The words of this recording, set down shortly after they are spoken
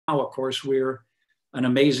of course, we're an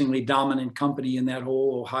amazingly dominant company in that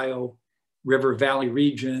whole Ohio River Valley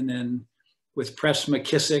region. And with Press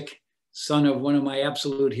McKissick, son of one of my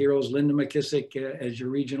absolute heroes, Linda McKissick, as your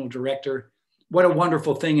regional director. What a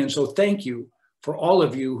wonderful thing. And so thank you for all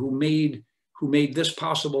of you who made this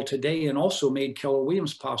possible today and also made Keller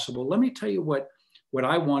Williams possible. Let me tell you what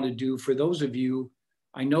I want to do for those of you.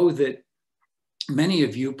 I know that many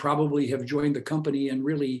of you probably have joined the company and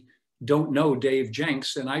really don't know Dave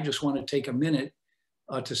Jenks. And I just want to take a minute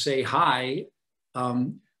to say hi.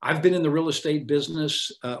 I've been in the real estate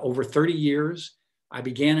business over 30 years. I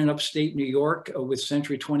began in upstate New York with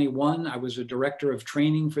Century 21. I was a director of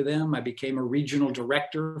training for them. I became a regional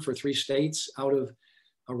director for 3 states out of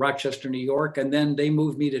Rochester, New York. And then they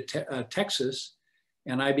moved me to Texas,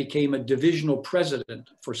 and I became a divisional president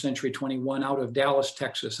for Century 21 out of Dallas,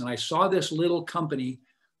 Texas. And I saw this little company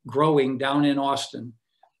growing down in Austin.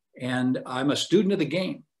 And I'm a student of the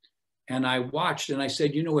game. And I watched and I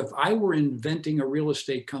said, you know, if I were inventing a real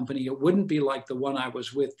estate company, it wouldn't be like the one I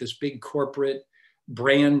was with, this big corporate,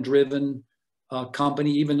 brand-driven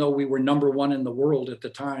company, even though we were #1 in the world at the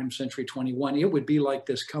time, Century 21. It would be like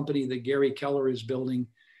this company that Gary Keller is building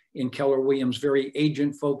in Keller Williams, very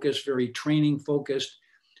agent-focused, very training-focused,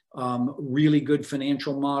 really good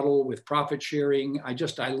financial model with profit sharing.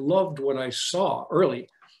 I loved what I saw early.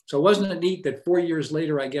 So wasn't it neat that 4 years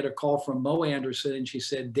later, I get a call from Mo Anderson and she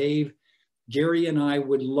said, Dave, Gary and I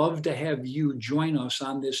would love to have you join us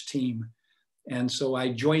on this team. And so I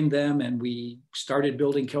joined them and we started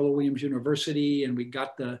building Keller Williams University, and we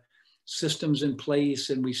got the systems in place,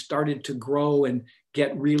 and we started to grow and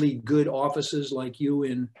get really good offices like you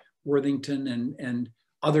in Worthington and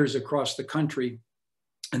others across the country.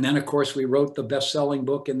 And then of course we wrote the best-selling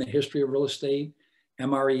book in the history of real estate,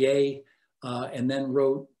 MREA, and then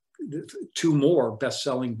wrote 2 more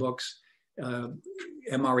best-selling books,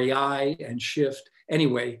 MREI and Shift.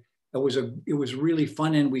 Anyway, it was really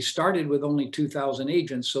fun, and we started with only 2,000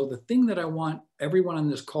 agents. So the thing that I want everyone on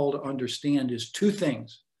this call to understand is 2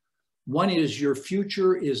 things. One is your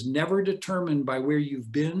future is never determined by where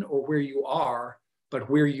you've been or where you are, but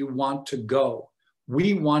where you want to go.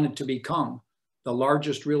 We wanted to become the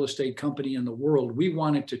largest real estate company in the world. We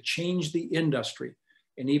wanted to change the industry.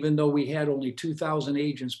 And even though we had only 2,000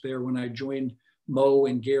 agents there when I joined Mo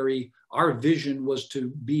and Gary, our vision was to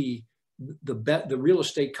be the real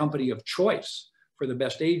estate company of choice for the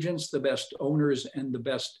best agents, the best owners, and the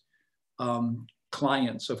best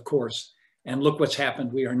clients, of course. And look what's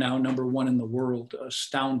happened. We are now #1 in the world.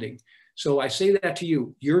 Astounding. So I say that to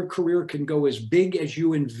you. Your career can go as big as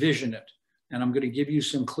you envision it. And I'm going to give you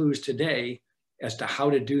some clues today as to how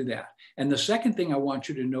to do that. And the second thing I want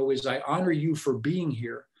you to know is I honor you for being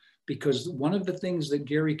here, because one of the things that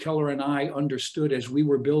Gary Keller and I understood as we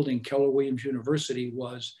were building Keller Williams University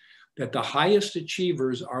was that the highest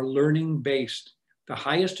achievers are learning-based. The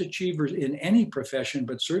highest achievers in any profession,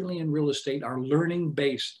 but certainly in real estate, are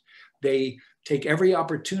learning-based. They take every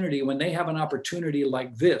opportunity, when they have an opportunity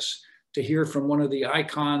like this, to hear from one of the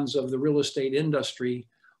icons of the real estate industry,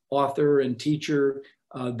 author and teacher,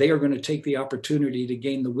 they are going to take the opportunity to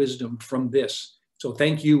gain the wisdom from this. So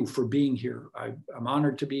thank you for being here. I'm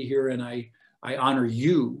honored to be here, and I honor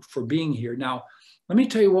you for being here. Now, let me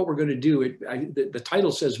tell you what we're going to do. The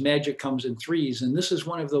title says Magic Comes in Threes, and this is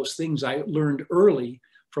one of those things I learned early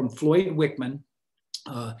from Floyd Wickman,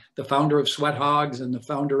 the founder of Sweat Hogs and the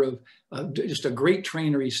founder of just a great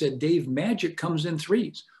trainer. He said, Dave, magic comes in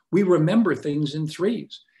threes. We remember things in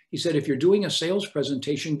threes. He said, if you're doing a sales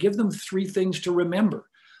presentation, give them 3 things to remember.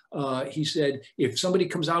 He said, if somebody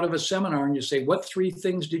comes out of a seminar and you say, what 3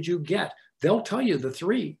 things did you get? They'll tell you the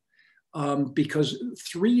 3. Because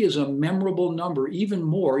 3 is a memorable number, even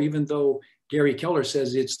more, even though Gary Keller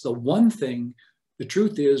says it's the one thing. The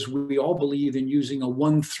truth is we all believe in using a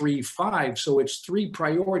 1, 3, 5. So it's 3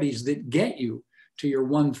 priorities that get you to your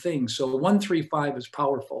one thing. So 1, 3, 5 is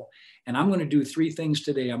powerful. And I'm going to do 3 things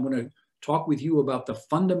today. I'm going to talk with you about the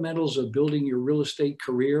fundamentals of building your real estate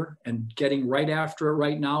career and getting right after it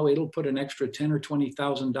right now. It'll put an extra $10,000 or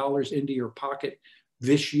 $20,000 into your pocket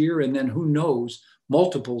this year. And then who knows,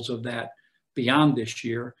 multiples of that beyond this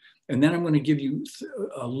year. And then I'm going to give you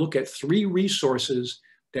a look at 3 resources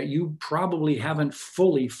that you probably haven't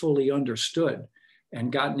fully understood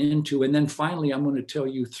and gotten into. And then finally, I'm going to tell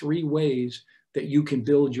you 3 ways that you can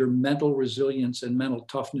build your mental resilience and mental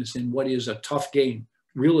toughness in what is a tough game.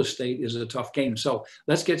 Real estate is a tough game. So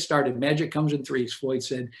let's get started. Magic comes in threes. Floyd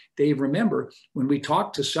said, Dave, remember, when we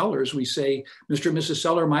talk to sellers, we say, Mr. and Mrs.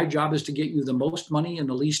 Seller, my job is to get you the most money in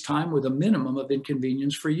the least time with a minimum of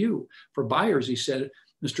inconvenience for you. For buyers, he said,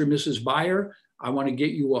 Mr. and Mrs. Buyer, I want to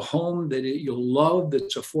get you a home that you'll love,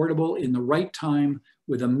 that's affordable in the right time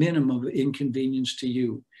with a minimum of inconvenience to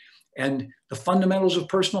you. And the fundamentals of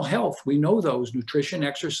personal health, we know those: nutrition,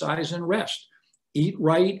 exercise, and rest. Eat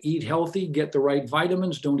right, eat healthy, get the right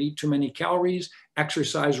vitamins, don't eat too many calories,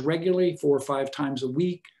 exercise regularly 4 or 5 times a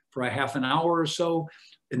week for a half an hour or so,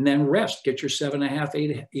 and then rest. Get your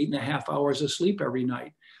 7.5, 8.5 hours of sleep every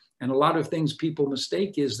night. And a lot of things people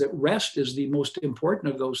mistake is that rest is the most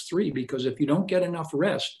important of those 3, because if you don't get enough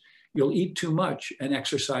rest, you'll eat too much and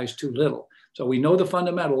exercise too little. So we know the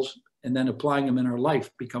fundamentals, and then applying them in our life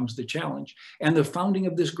becomes the challenge. And the founding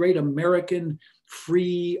of this great American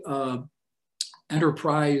free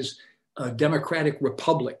enterprise democratic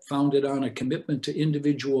republic, founded on a commitment to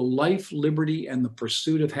individual life, liberty, and the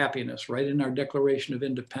pursuit of happiness, right in our Declaration of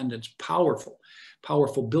Independence. Powerful,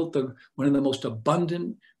 powerful, built one of the most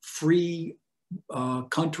abundant, free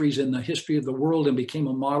countries in the history of the world, and became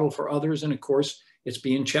a model for others. And of course, it's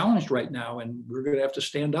being challenged right now, and we're going to have to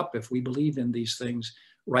stand up if we believe in these things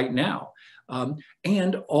right now.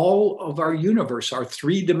 And all of our universe, our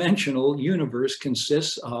 3-dimensional universe,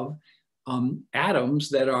 consists of atoms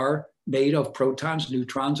that are made of protons,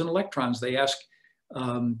 neutrons, and electrons. They ask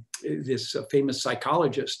this famous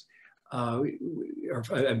psychologist, or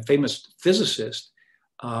a famous physicist,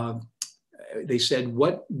 they said,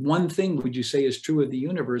 what one thing would you say is true of the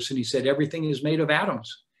universe? And he said, everything is made of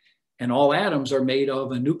atoms. And all atoms are made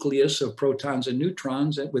of a nucleus of protons and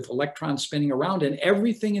neutrons with electrons spinning around. And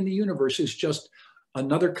everything in the universe is just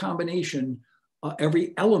another combination.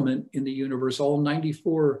 Every element in the universe, all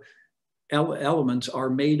 94 elements, are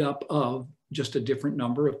made up of just a different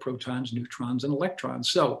number of protons, neutrons, and electrons.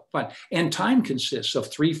 So fun. And time consists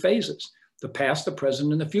of 3 phases: the past, the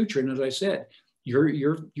present, and the future. And as I said,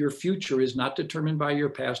 your future is not determined by your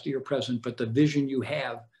past or your present, but the vision you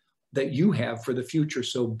have for the future.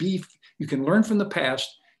 So you can learn from the past,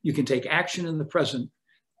 you can take action in the present,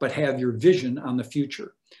 but have your vision on the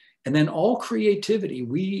future. And then all creativity,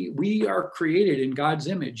 we are created in God's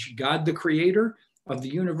image, God the creator of the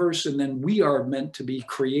universe, and then we are meant to be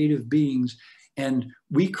creative beings, and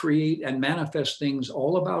we create and manifest things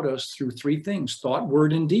all about us through 3 things: thought,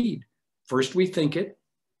 word, and deed. First we think it,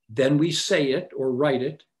 then we say it or write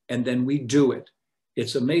it, and then we do it.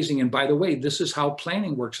 It's amazing. And by the way, this is how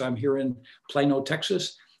planning works. I'm here in Plano,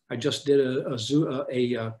 Texas. I just did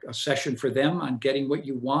a session for them on getting what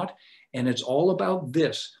you want. And it's all about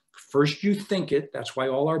this. First, you think it. That's why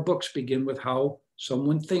all our books begin with how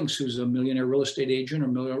someone thinks who's a millionaire real estate agent or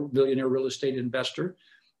millionaire real estate investor.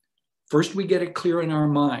 First, we get it clear in our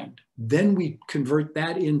mind. Then we convert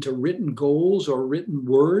that into written goals or written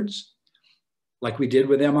words, like we did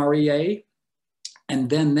with MREA. And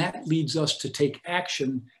then that leads us to take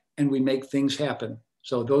action, and we make things happen.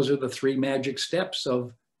 So those are the 3 magic steps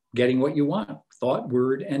of getting what you want: thought,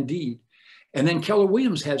 word, and deed. And then Keller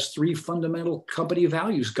Williams has 3 fundamental company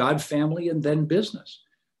values: God, family, and then business.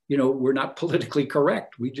 You know, we're not politically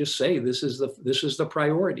correct. We just say this is the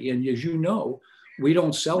priority. And as you know, we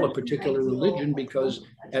don't sell a particular religion, because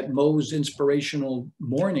at Mo's inspirational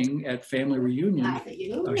morning at family reunion,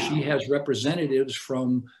 she has representatives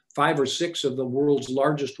from 5 or 6 of the world's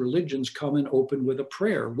largest religions come and open with a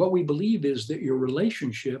prayer. What we believe is that your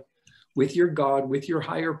relationship with your God, with your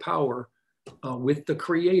higher power, with the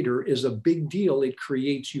creator is a big deal. It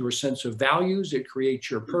creates your sense of values, it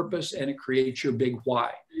creates your purpose, and it creates your big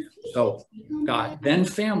why. So God, then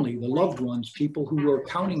family, the loved ones, people who are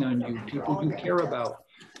counting on you, people you care about.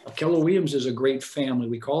 Keller Williams is a great family.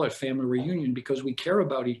 We call it family reunion because we care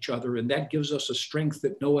about each other, and that gives us a strength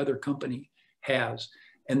that no other company has.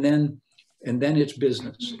 And then it's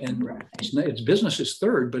business, and it's business is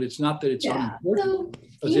third, but it's not that it's unimportant,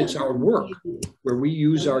 because it's our work where we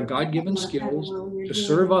use our God-given skills to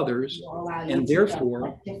serve others, and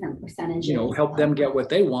therefore, help them get what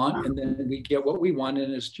they want, and then we get what we want.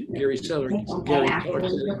 And as Gary Keller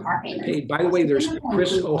said, hey, by the way, there's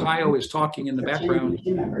Chris, Ohio, is talking in the background.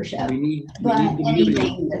 We need the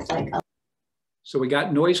muting. So we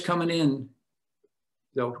got noise coming in.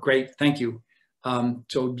 So great, thank you.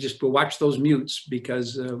 So just we'll watch those mutes,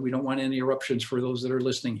 because we don't want any interruptions for those that are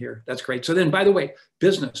listening here. That's great. So then, by the way,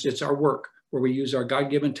 business, it's our work where we use our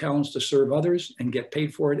God-given talents to serve others and get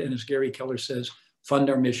paid for it. And as Gary Keller says, fund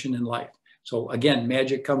our mission in life. So again,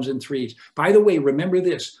 magic comes in 3s. By the way, remember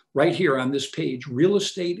this right here on this page: real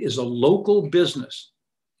estate is a local business.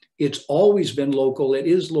 It's always been local. It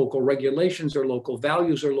is local. Regulations are local.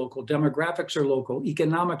 Values are local. Demographics are local.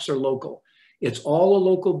 Economics are local. It's all a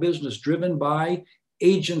local business driven by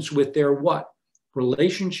agents with their what?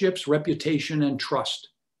 Relationships, reputation, and trust.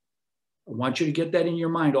 I want you to get that in your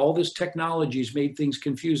mind. All this technology has made things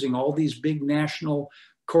confusing. All these big national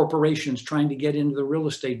corporations trying to get into the real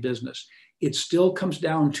estate business. It still comes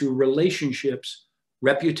down to relationships,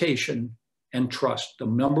 reputation, and trust. The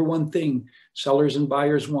number one thing sellers and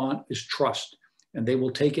buyers want is trust. And they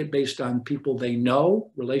will take it based on people they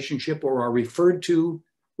know, relationship, or are referred to,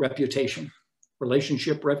 reputation.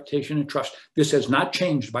 Relationship, reputation, and trust. This has not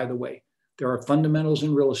changed, by the way. There are fundamentals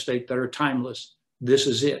in real estate that are timeless. This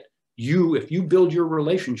is it. If you build your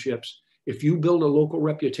relationships, if you build a local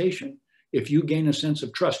reputation, if you gain a sense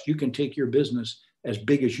of trust, you can take your business as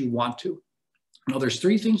big as you want to. Now, there's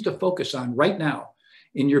three things to focus on right now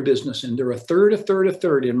in your business, and they're a third,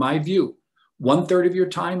 in my view. 1/3 of your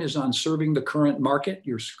time is on serving the current market,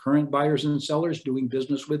 your current buyers and sellers, doing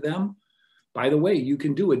business with them. By the way, you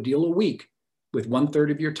can do a deal a week with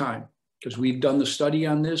 1/3 of your time, because we've done the study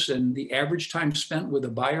on this, and the average time spent with a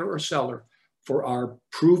buyer or seller for our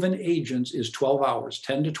proven agents is 12 hours,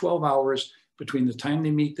 10 to 12 hours between the time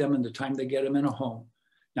they meet them and the time they get them in a home.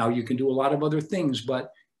 Now, you can do a lot of other things,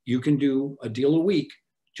 but you can do a deal a week,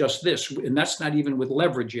 just this, and that's not even with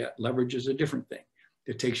leverage yet. Leverage is a different thing.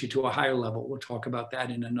 It takes you to a higher level. We'll talk about that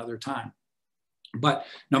in another time. But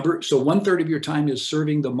so 1/3 of your time is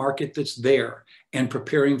serving the market that's there and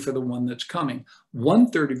preparing for the one that's coming.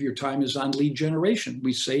 1/3 of your time is on lead generation.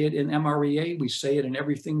 We say it in MREA. We say it in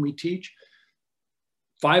everything we teach.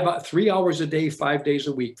 3 hours a day, 5 days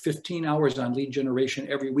a week, 15 hours on lead generation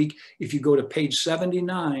every week. If you go to page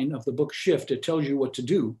 79 of the book Shift, it tells you what to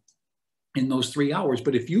do in those 3 hours.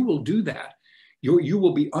 But if you will do that, you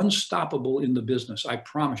will be unstoppable in the business. I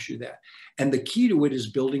promise you that. And the key to it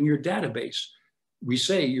is building your database. We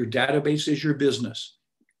say your database is your business.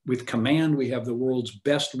 With Command, we have the world's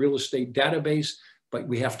best real estate database, but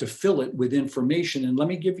we have to fill it with information. And let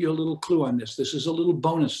me give you a little clue on this. This is a little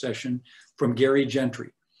bonus session from Gary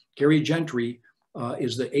Gentry. Gary Gentry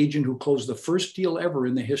is the agent who closed the first deal ever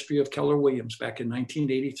in the history of Keller Williams back in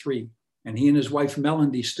 1983. And he and his wife,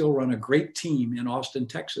 Melanie, still run a great team in Austin,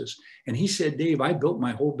 Texas. And he said, Dave, I built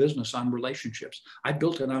my whole business on relationships. I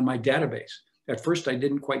built it on my database. At first, I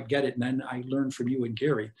didn't quite get it. And then I learned from you and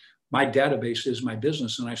Gary. My database is my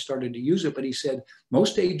business. And I started to use it. But he said,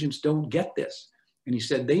 most agents don't get this. And he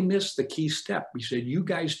said, they miss the key step. He said, you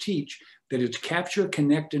guys teach that it's capture,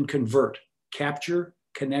 connect, and convert. Capture,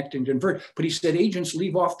 connect, and convert. But he said, agents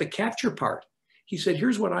leave off the capture part. He said,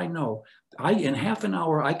 here's what I know. In half an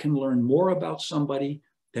hour, I can learn more about somebody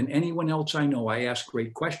than anyone else I know. I ask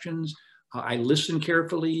great questions. I listen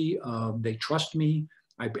carefully. They trust me.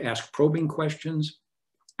 I ask probing questions.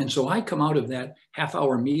 And so I come out of that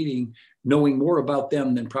half-hour meeting knowing more about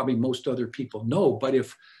them than probably most other people know.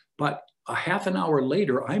 But a half an hour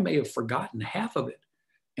later, I may have forgotten half of it.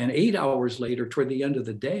 And 8 hours later, toward the end of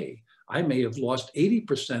the day, I may have lost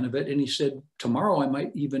 80% of it. And he said, tomorrow I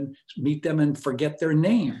might even meet them and forget their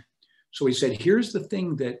name. So he said, here's the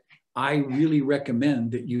thing that I really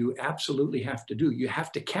recommend that you absolutely have to do. You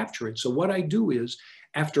have to capture it. So what I do is,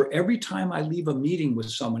 after every time I leave a meeting with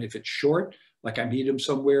someone, if it's short, like I meet them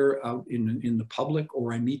somewhere out in the public,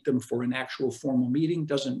 or I meet them for an actual formal meeting,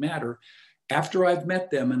 doesn't matter. After I've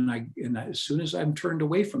met them and as soon as I'm turned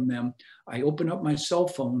away from them, I open up my cell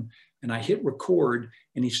phone and I hit record.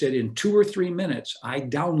 And he said, in 2 or 3 minutes, I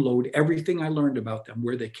download everything I learned about them,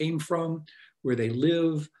 where they came from, where they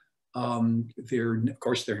live, of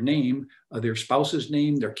course, their name, their spouse's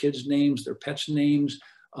name, their kids' names, their pets' names,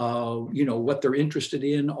 what they're interested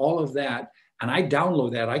in, all of that. And I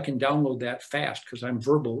download that. I can download that fast because I'm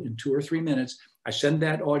verbal. In 2 or 3 minutes, I send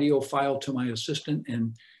that audio file to my assistant,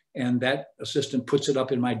 and that assistant puts it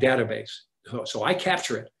up in my database. So I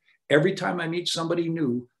capture it. Every time I meet somebody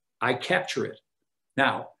new, I capture it.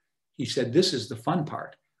 Now, he said, this is the fun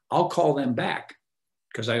part. I'll call them back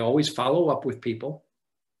because I always follow up with people,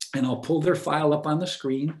 and I'll pull their file up on the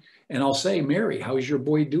screen and I'll say, Mary, how's your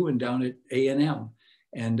boy doing down at A&M?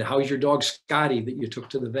 And how's your dog Scotty that you took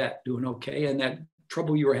to the vet? Doing okay? And that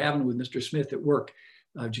trouble you were having with Mr. Smith at work,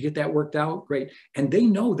 did you get that worked out? Great. And they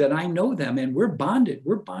know that I know them, and we're bonded.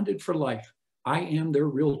 We're bonded for life. I am their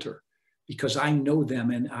realtor because I know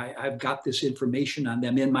them, and I've got this information on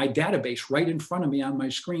them in my database right in front of me on my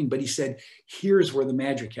screen. But he said, here's where the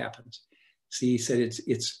magic happens. See, he said,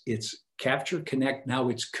 it's capture, connect, now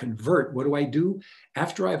it's convert. What do I do?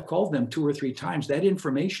 After I've called them 2 or 3 times, that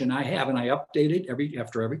information I have, and I update it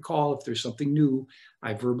after every call. If there's something new,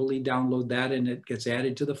 I verbally download that and it gets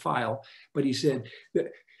added to the file. But he said,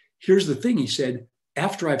 here's the thing. He said,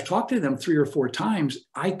 after I've talked to them 3 or 4 times,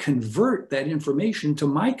 I convert that information to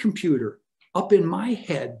my computer up in my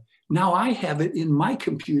head. Now I have it in my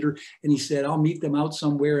computer. And he said, I'll meet them out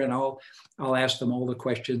somewhere and I'll ask them all the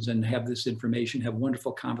questions and have this information, have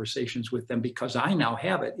wonderful conversations with them because I now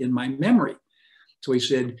have it in my memory. So he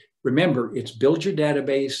said, remember, it's build your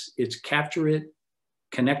database, it's capture it,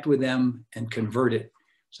 connect with them, and convert it.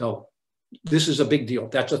 So this is a big deal.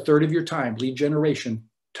 That's a third of your time, lead generation,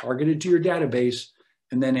 targeted to your database.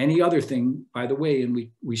 And then any other thing, by the way, and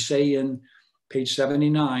we say in page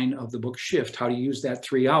 79 of the book Shift, how to use that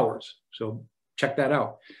 3 hours. So check that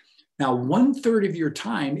out. Now, 1/3 of your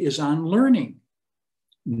time is on learning,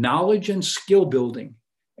 knowledge and skill building.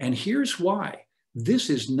 And here's why. This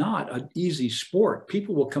is not an easy sport.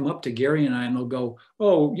 People will come up to Gary and I and they'll go,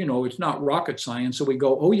 oh, you know, it's not rocket science. So we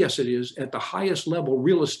go, oh, yes, it is. At the highest level,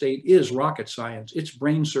 real estate is rocket science. It's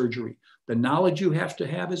brain surgery. The knowledge you have to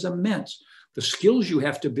have is immense. The skills you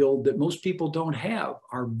have to build that most people don't have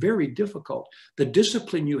are very difficult. The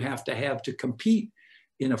discipline you have to compete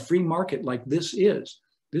in a free market like this is.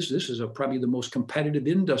 This is probably the most competitive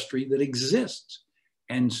industry that exists.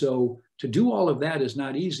 And so to do all of that is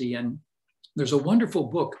not easy. And there's a wonderful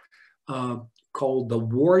book called The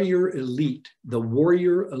Warrior Elite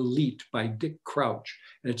by Dick Crouch.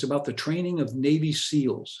 And it's about the training of Navy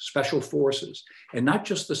SEALs, Special Forces, and not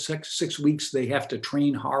just the 6 weeks they have to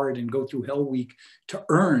train hard and go through Hell Week to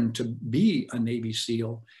earn to be a Navy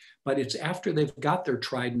SEAL, but it's after they've got their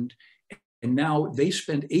trident. And now they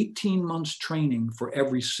spend 18 months training for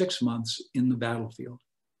every 6 months in the battlefield.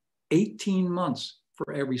 18 months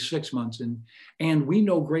for every 6 months. And we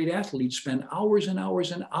know great athletes spend hours and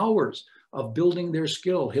hours and hours of building their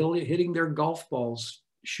skill, hitting their golf balls,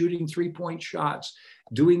 shooting 3-point shots,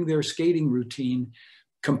 doing their skating routine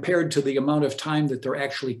compared to the amount of time that they're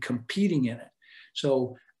actually competing in it.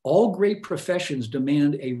 So all great professions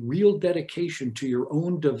demand a real dedication to your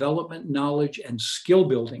own development, knowledge, and skill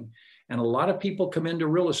building. And a lot of people come into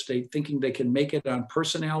real estate thinking they can make it on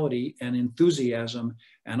personality and enthusiasm.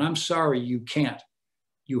 And I'm sorry, you can't.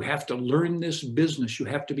 You have to learn this business. You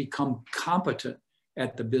have to become competent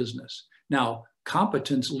at the business. Now,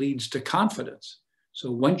 competence leads to confidence.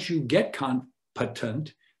 So once you get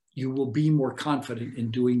competent, you will be more confident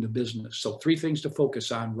in doing the business. So 3 things to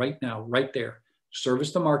focus on right now, right there.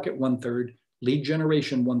 Service the market, 1/3, lead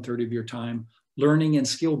generation, 1/3 of your time, learning and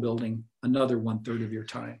skill building, another 1/3 of your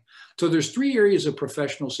time. So there's 3 areas of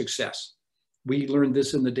professional success. We learned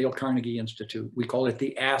this in the Dale Carnegie Institute. We call it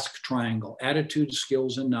the ASK triangle: attitude,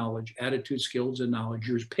 skills, and knowledge. Attitude, skills, and knowledge.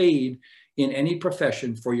 You're paid in any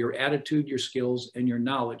profession for your attitude, your skills, and your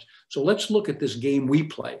knowledge. So let's look at this game we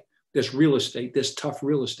play, this real estate, this tough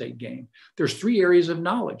real estate game. There's 3 areas of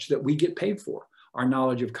knowledge that we get paid for: our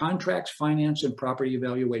knowledge of contracts, finance, and property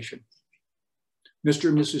evaluation. Mr.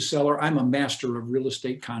 and Mrs. Seller, I'm a master of real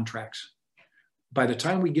estate contracts. By the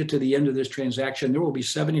time we get to the end of this transaction, there will be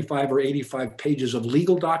 75 or 85 pages of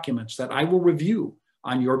legal documents that I will review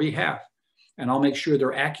on your behalf. And I'll make sure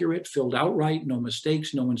they're accurate, filled out right, no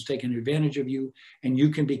mistakes, no one's taken advantage of you, and you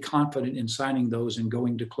can be confident in signing those and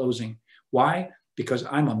going to closing. Why? Because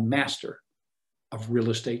I'm a master of real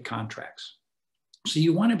estate contracts. So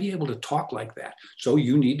you want to be able to talk like that. So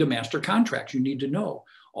you need to master contracts. You need to know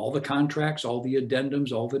all the contracts, all the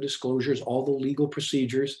addendums, all the disclosures, all the legal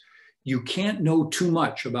procedures. You can't know too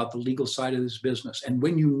much about the legal side of this business. And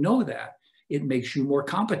when you know that, it makes you more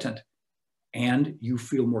competent and you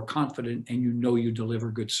feel more confident and you know you deliver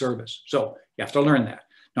good service. So you have to learn that.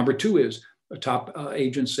 Number 2 is top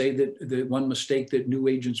agents say that the one mistake that new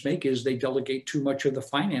agents make is they delegate too much of the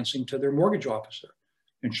financing to their mortgage officer.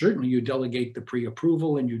 And certainly you delegate the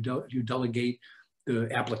pre-approval and you delegate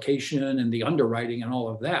the application and the underwriting and all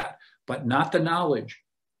of that, but not the knowledge.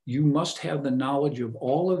 You must have the knowledge of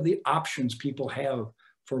all of the options people have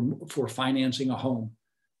for financing a home.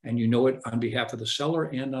 And you know it on behalf of the seller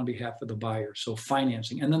and on behalf of the buyer. So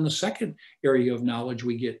financing. And then the second area of knowledge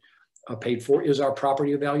we get paid for is our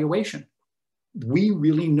property evaluation. We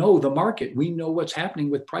really know the market. We know what's happening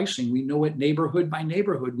with pricing. We know it neighborhood by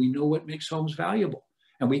neighborhood. We know what makes homes valuable.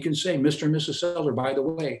 And we can say, Mr. and Mrs. Seller, by the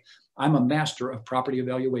way, I'm a master of property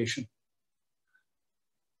evaluation.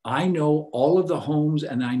 I know all of the homes,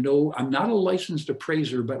 and I know I'm not a licensed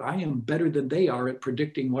appraiser, but I am better than they are at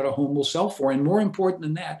predicting what a home will sell for. And more important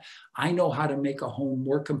than that, I know how to make a home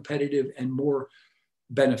more competitive and more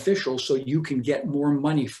beneficial so you can get more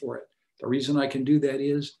money for it. The reason I can do that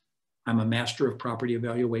is I'm a master of property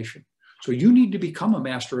evaluation. So you need to become a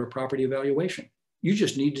master of property evaluation. You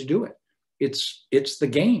just need to do it. It's the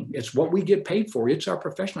game. It's what we get paid for. It's our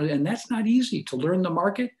professional. And that's not easy, to learn the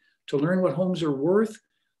market, to learn what homes are worth.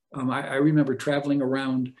 I remember traveling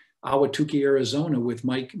around Ahwatukee, Arizona with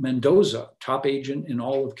Mike Mendoza, top agent in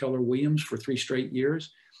all of Keller Williams for 3 straight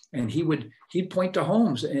years. And he'd point to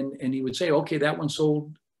homes and he would say, okay, that one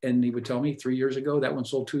sold. And he would tell me 3 years ago, that one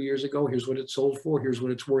sold 2 years ago. Here's what it sold for. Here's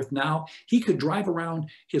what it's worth now. He could drive around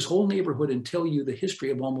his whole neighborhood and tell you the history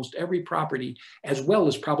of almost every property, as well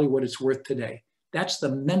as probably what it's worth today. That's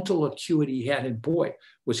the mental acuity he had. And boy,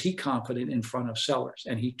 was he confident in front of sellers.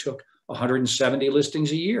 And he took 170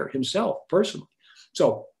 listings a year himself, personally.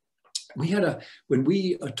 So we had when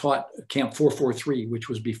we taught Camp 443, which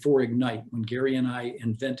was before Ignite, when Gary and I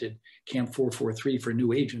invented Camp 443 for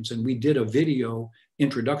new agents, and we did a video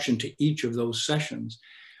introduction to each of those sessions,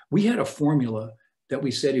 we had a formula that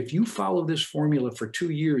we said, if you follow this formula for 2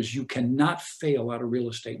 years, you cannot fail out of real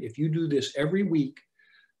estate. If you do this every week,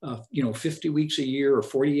 50 weeks a year or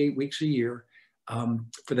 48 weeks a year,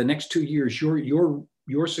 for the next 2 years,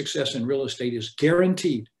 your success in real estate is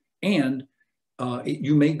guaranteed. And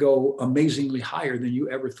you may go amazingly higher than you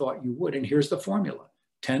ever thought you would. And here's the formula: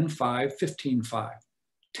 10, 5, 15, 5.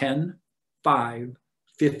 10, 5,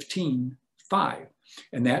 15, 5.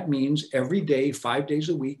 And that means every day, 5 days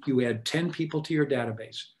a week, you add 10 people to your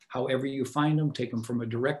database. However you find them, take them from a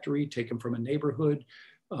directory, take them from a neighborhood,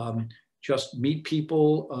 just meet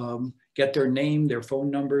people, get their name, their phone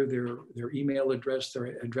number, their email address, their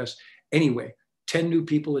address. Anyway, 10 new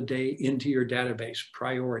people a day into your database,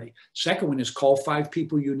 priority. Second one is call 5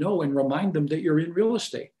 people you know and remind them that you're in real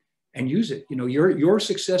estate and use it. Your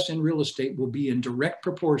success in real estate will be in direct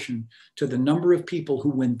proportion to the number of people who,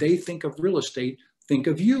 when they think of real estate, think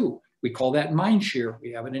of you. We call that mind share.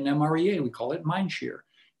 We have it in MREA. We call it mind share.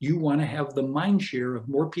 You want to have the mind share of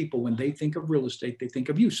more people. When they think of real estate, they think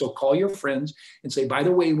of you. So call your friends and say, by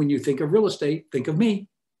the way, when you think of real estate, think of me.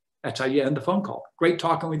 That's how you end the phone call. Great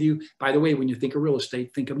talking with you. By the way, when you think of real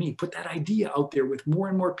estate, think of me. Put that idea out there with more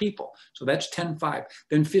and more people. So that's 10-5.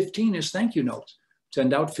 Then 15 is thank you notes.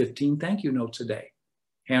 Send out 15 thank you notes a day.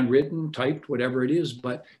 Handwritten, typed, whatever it is,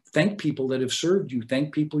 but thank people that have served you.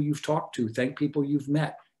 Thank people you've talked to. Thank people you've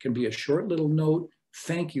met. It can be a short little note.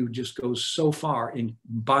 Thank you just goes so far in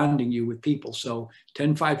bonding you with people. So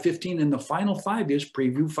 10, 5, 15. And the final 5 is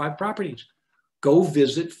preview 5 properties. Go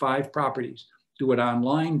visit 5 properties. Do it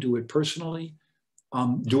online, do it personally,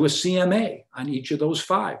 do a CMA on each of those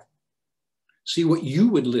 5. See what you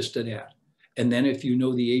would list it at. And then if you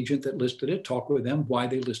know the agent that listed it, talk with them why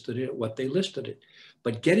they listed it, what they listed it.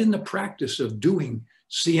 But get in the practice of doing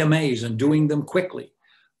CMAs and doing them quickly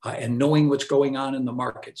and knowing what's going on in the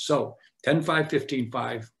market. So 10, 5, 15,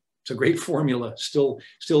 5, it's a great formula, still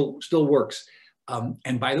works.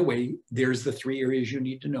 And by the way, there's the 3 areas you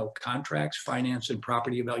need to know: contracts, finance, and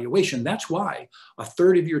property evaluation. That's why a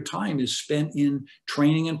third of your time is spent in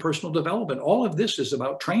training and personal development. All of this is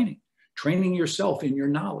about training yourself in your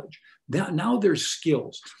knowledge. Now there's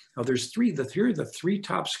skills. Now there's here are the 3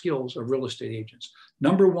 top skills of real estate agents.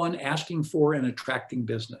 Number 1, asking for and attracting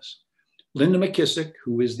business. Linda McKissick,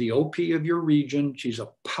 who is the OP of your region, she's a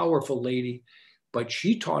powerful lady, but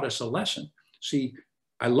she taught us a lesson. See,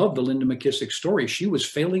 I love the Linda McKissick story. She was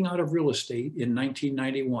failing out of real estate in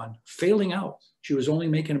 1991, failing out. She was only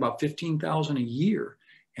making about $15,000 a year.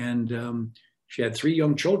 And she had 3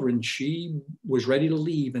 young children. She was ready to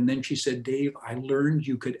leave. And then she said, Dave, I learned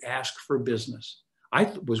you could ask for business.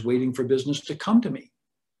 I was waiting for business to come to me.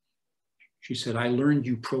 She said, I learned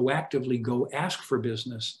you proactively go ask for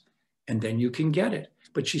business and then you can get it.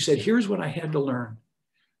 But she said, here's what I had to learn.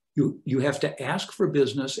 You have to ask for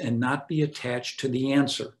business and not be attached to the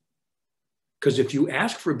answer. Because if you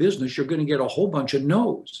ask for business, you're going to get a whole bunch of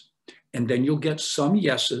no's. And then you'll get some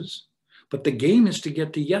yeses. But the game is to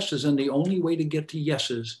get to yeses. And the only way to get to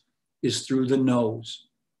yeses is through the no's.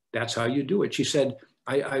 That's how you do it. She said,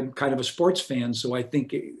 I'm kind of a sports fan, so I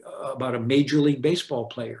think about a Major League Baseball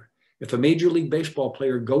player. If a Major League Baseball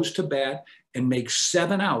player goes to bat and makes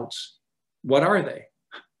 7 outs, what are they?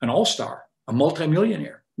 An all-star, a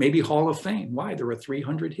multimillionaire. Maybe Hall of Fame. Why? They're a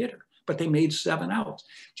 300 hitter, but they made 7 outs.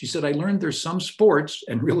 She said, I learned there's some sports,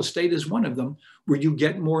 and real estate is one of them, where you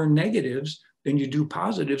get more negatives than you do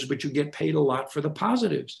positives, but you get paid a lot for the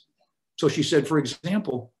positives. So she said, for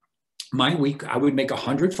example, my week, I would make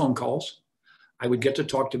 100 phone calls. I would get to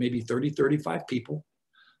talk to maybe 30, 35 people.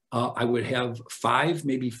 I would have 5,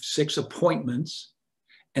 maybe 6 appointments,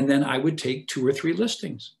 and then I would take 2 or 3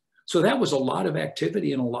 listings. So that was a lot of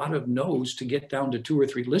activity and a lot of no's to get down to 2 or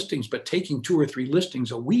 3 listings, but taking 2 or 3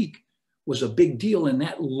 listings a week was a big deal, and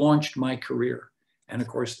that launched my career. And of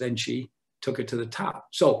course, then she took it to the top.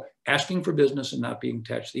 So asking for business and not being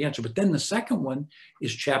attached to the answer. But then the second one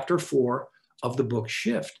is chapter 4 of the book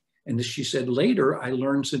Shift. And this, she said, later I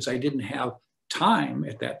learned, since I didn't have time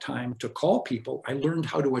at that time to call people. I learned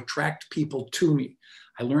how to attract people to me.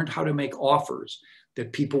 I learned how to make offers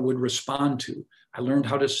that people would respond to. I learned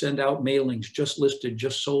how to send out mailings, just listed,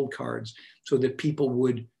 just sold cards, so that people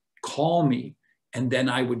would call me, and then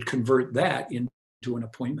I would convert that into an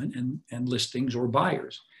appointment and listings or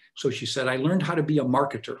buyers. So she said, I learned how to be a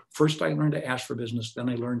marketer. First, I learned to ask for business, then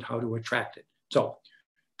I learned how to attract it. So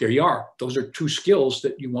there you are. Those are 2 skills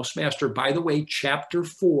that you must master. By the way, chapter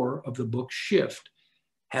 4 of the book Shift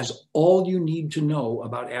has all you need to know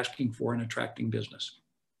about asking for and attracting business.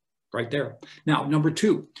 Right there. Now, number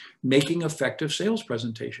 2, making effective sales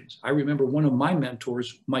presentations. I remember one of my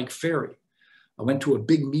mentors, Mike Ferry. I went to a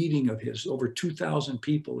big meeting of his, over 2,000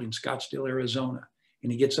 people in Scottsdale, Arizona.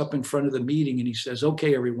 And he gets up in front of the meeting and he says,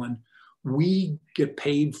 okay, everyone, we get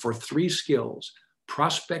paid for 3 skills: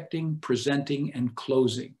 prospecting, presenting, and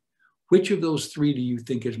closing. Which of those 3 do you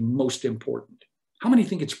think is most important? How many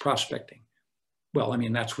think it's prospecting? Well, I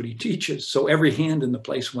mean, that's what he teaches. So every hand in the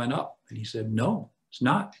place went up. And he said, no, it's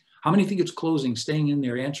not. How many think it's closing, staying in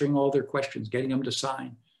there, answering all their questions, getting them to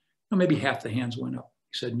sign? Well, maybe half the hands went up.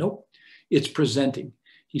 He said, nope, it's presenting.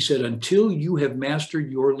 He said, until you have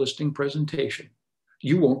mastered your listing presentation,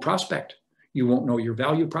 you won't prospect. You won't know your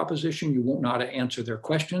value proposition. You won't know how to answer their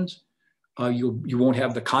questions. You won't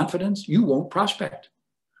have the confidence. You won't prospect.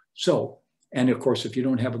 So, and of course, if you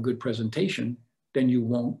don't have a good presentation, then you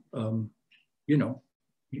won't, no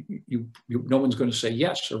one's going to say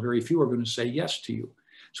yes, or very few are going to say yes to you.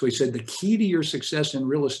 So he said, the key to your success in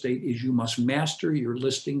real estate is you must master your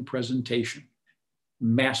listing presentation.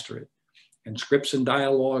 Master it. And scripts and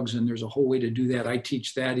dialogues, and there's a whole way to do that. I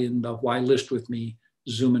teach that in the Why List With Me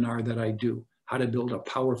Zoominar that I do, how to build a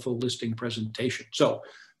powerful listing presentation. So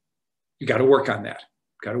you got to work on that.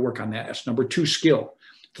 Got to work on that. That's number 2 skill.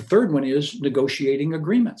 The third one is negotiating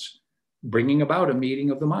agreements, bringing about a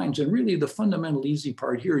meeting of the minds. And really the fundamental easy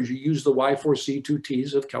part here is you use the Y4C 2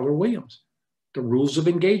 Ts of Keller Williams. The rules of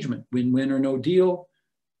engagement: win-win or no deal,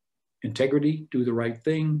 integrity, do the right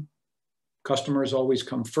thing, customers always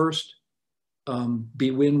come first,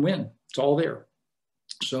 be win-win. It's all there.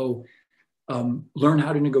 So learn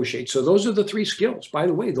how to negotiate. So those are the 3 skills. By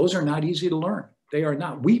the way, those are not easy to learn. They are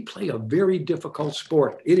not. We play a very difficult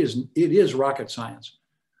sport. It is rocket science.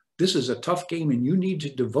 This is a tough game, and you need to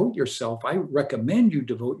devote yourself. I recommend you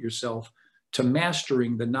devote yourself to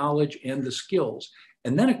mastering the knowledge and the skills.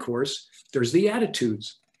 And then, of course, there's the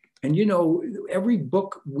attitudes. And, every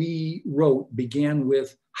book we wrote began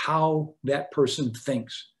with how that person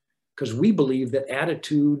thinks, because we believe that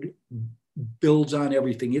attitude builds on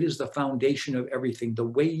everything. It is the foundation of everything. The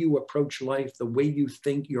way you approach life, the way you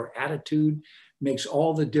think, your attitude makes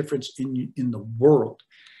all the difference in the world.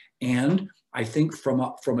 And I think from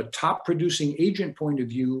a top producing agent point of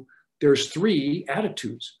view, there's 3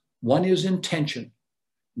 attitudes. One is intention.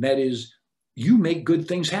 That is, you make good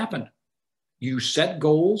things happen. You set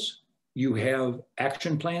goals, you have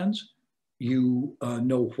action plans, you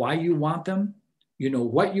know why you want them, you know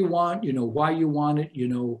what you want, you know why you want it, you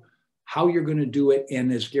know how you're going to do it.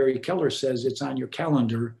 And as Gary Keller says, it's on your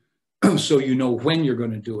calendar, so you know when you're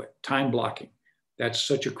going to do it. Time blocking. That's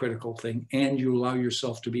such a critical thing. And you allow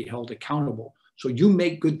yourself to be held accountable. So you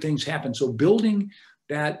make good things happen. So building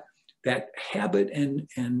that habit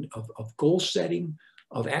of goal setting,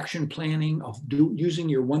 of action planning, of using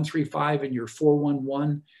your 135 and your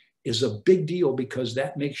 411 is a big deal, because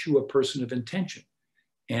that makes you a person of intention.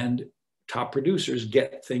 And top producers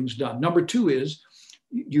get things done. Number 2 is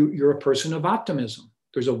you're a person of optimism.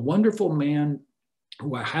 There's a wonderful man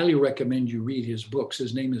who I highly recommend you read his books.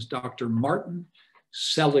 His name is Dr. Martin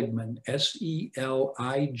Seligman, Seligman,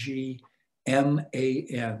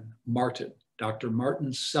 Martin, Dr.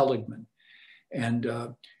 Martin Seligman.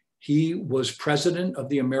 And he was president of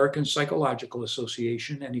the American Psychological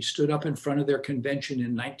Association, and he stood up in front of their convention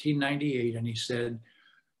in 1998, and he said,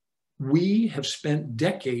 we have spent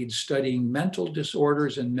decades studying mental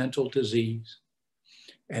disorders and mental disease.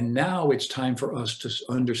 And now it's time for us to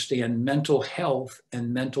understand mental health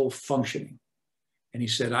and mental functioning. And he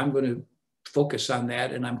said, I'm going to focus on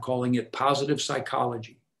that, and I'm calling it positive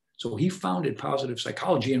psychology. So he founded positive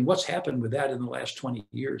psychology, and what's happened with that in the last 20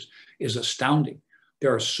 years is astounding.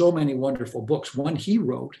 There are so many wonderful books. One he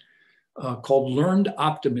wrote called Learned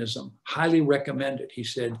Optimism, highly recommended. He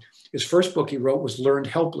said his first book he wrote was Learned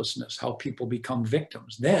Helplessness, How People Become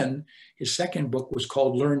Victims. Then his second book was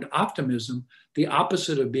called Learned Optimism, the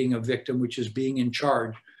opposite of being a victim, which is being in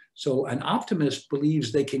charge. So an optimist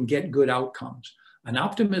believes they can get good outcomes. An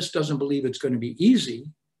optimist doesn't believe it's going to be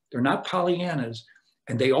easy. They're not Pollyannas,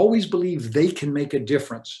 and they always believe they can make a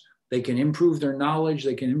difference. They can improve their knowledge,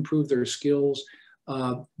 they can improve their skills,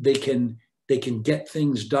 they can They can get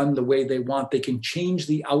things done the way they want. They can change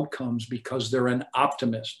the outcomes because they're an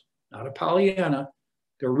optimist, not a Pollyanna.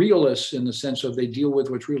 They're realists in the sense of they deal with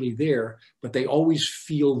what's really there, but they always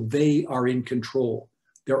feel they are in control.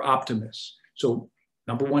 They're optimists. So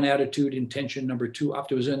number one, attitude, intention. Number two,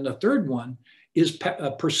 optimism. And the third one is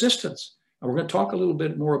persistence. And we're going to talk a little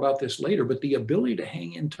bit more about this later, but the ability to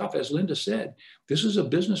hang in tough, as Linda said, this is a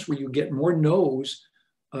business where you get more no's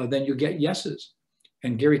than you get yeses.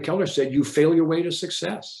 And Gary Keller said, you fail your way to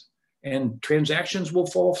success, and transactions will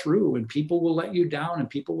fall through, and people will let you down, and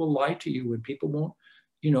people will lie to you, and people won't,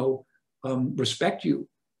 respect you.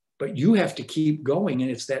 But you have to keep going. And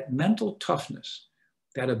it's that mental toughness,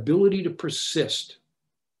 that ability to persist,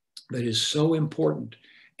 that is so important.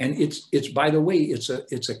 And it's by the way, it's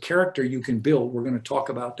a character you can build. We're going to talk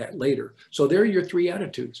about that later. So there are your three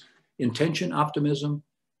attitudes: intention, optimism,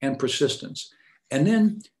 and persistence. And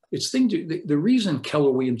then the reason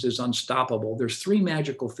Keller Williams is unstoppable, there's three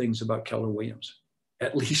magical things about Keller Williams,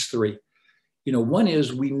 at least three. One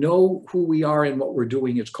is we know who we are and what we're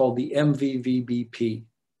doing. It's called the MVVBP.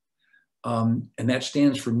 And that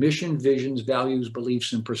stands for mission, visions, values,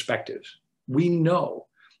 beliefs, and perspectives. We know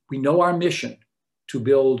our mission to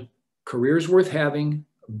build careers worth having,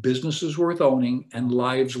 businesses worth owning, and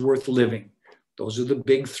lives worth living. Those are the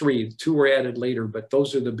big three. Two were added later, but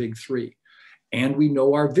those are the big three. And we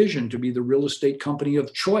know our vision to be the real estate company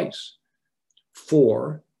of choice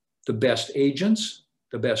for the best agents,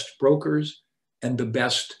 the best brokers, and the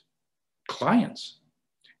best clients.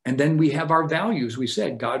 And then we have our values. We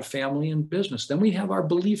said God, family, and business. Then we have our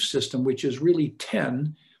belief system, which is really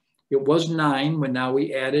 10. It was 9, but now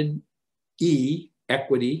we added E,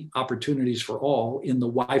 equity, opportunities for all, in the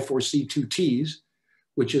Y4C2Ts,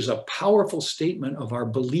 which is a powerful statement of our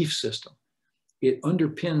belief system. It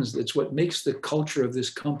underpins, it's what makes the culture of this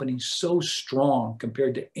company so strong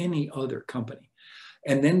compared to any other company.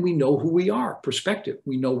 And then we know who we are, perspective.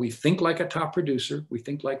 We know we think like a top producer. We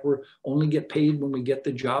think like we're only get paid when we get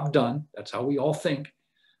the job done. That's how we all think.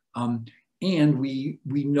 And we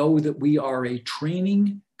know that we are a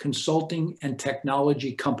training, consulting, and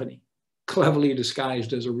technology company, cleverly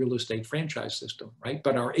disguised as a real estate franchise system, right?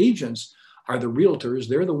 But our agents are the realtors.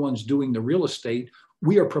 They're the ones doing the real estate.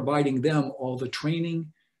 We are providing them all the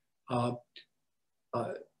training,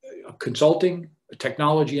 consulting,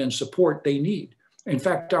 technology, and support they need. In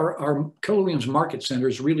fact, our Keller Williams market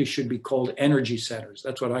centers really should be called energy centers.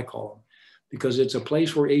 That's what I call them, because it's a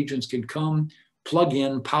place where agents can come, plug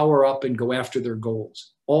in, power up, and go after their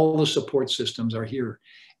goals. All the support systems are here.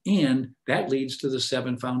 And that leads to the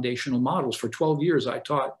 7 foundational models. For 12 years, I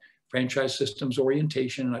taught franchise systems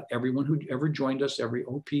orientation, and everyone who ever joined us, every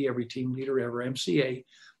OP, every team leader, every MCA,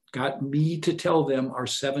 got me to tell them our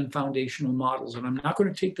 7 foundational models. And I'm not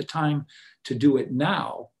going to take the time to do it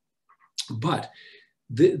now, but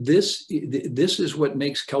this is what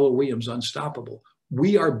makes Keller Williams unstoppable.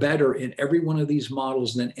 We are better in every one of these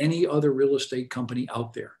models than any other real estate company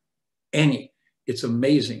out there. It's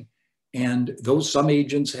amazing. And some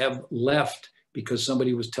agents have left because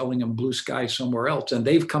somebody was telling them blue sky somewhere else. And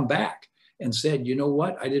they've come back and said, you know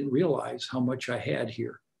what? I didn't realize how much I had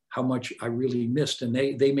here, how much I really missed. And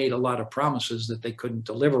they made a lot of promises that they couldn't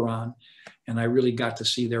deliver on. And I really got to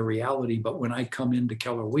see their reality. But when I come into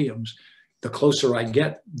Keller Williams, the closer I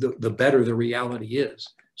get, the better the reality is.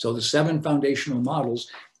 So the 7 foundational models.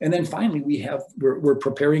 And then finally, we're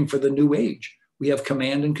preparing for the new age. We have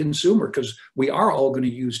command and consumer, because we are all going to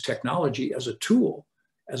use technology as a tool,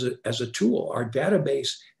 as a tool, our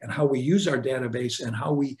database and how we use our database and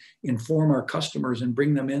how we inform our customers and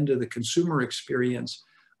bring them into the consumer experience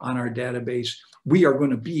on our database. We are going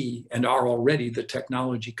to be, and are already, the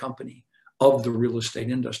technology company of the real estate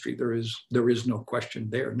industry. There is no question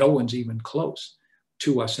there. No one's even close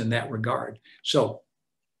to us in that regard. So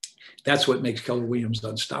that's what makes Keller Williams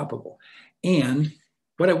unstoppable. And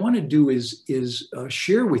what I want to do is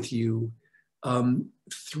share with you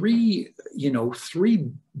 3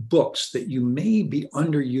 books that you may be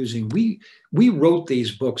underusing. We wrote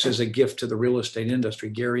these books as a gift to the real estate industry,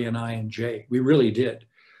 Gary and I and Jay. We really did.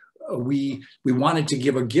 We wanted to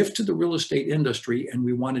give a gift to the real estate industry, and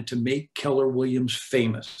we wanted to make Keller Williams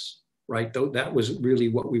famous, right? That was really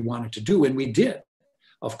what we wanted to do, and we did,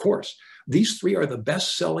 of course. These 3 are the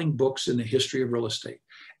best-selling books in the history of real estate.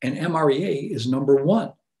 And MREA is number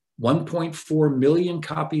 1, 1.4 million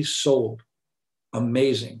copies sold.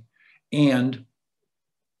 Amazing. And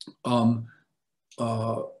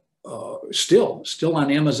still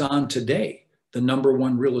on Amazon today, the number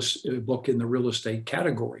 1 book in the real estate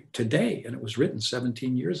category today. And it was written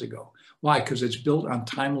 17 years ago. Why? Because it's built on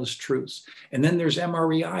timeless truths. And then there's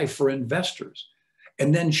MREI for investors.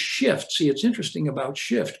 And then Shift. See, it's interesting about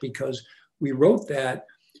Shift because we wrote that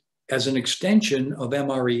as an extension of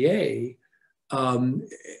MREA,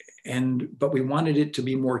 but we wanted it to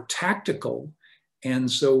be more tactical. And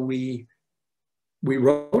so we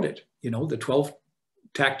wrote it, the 12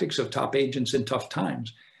 tactics of top agents in tough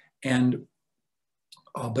times. And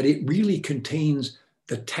but it really contains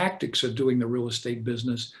the tactics of doing the real estate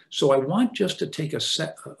business. So I want just to take a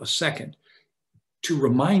second to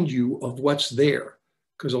remind you of what's there,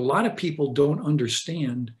 because a lot of people don't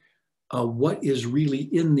understand what is really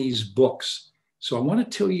in these books. So I want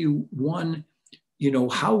to tell you one,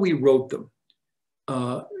 how we wrote them.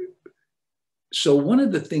 So one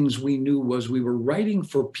of the things we knew was we were writing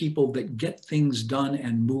for people that get things done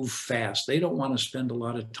and move fast. They don't want to spend a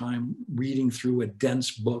lot of time reading through a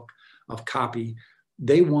dense book of copy.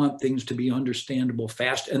 They want things to be understandable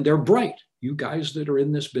fast, and they're bright. You guys that are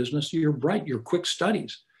in this business, you're bright, you're quick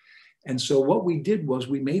studies. And so what we did was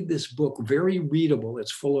we made this book very readable.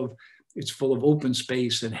 It's full of open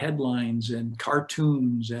space and headlines and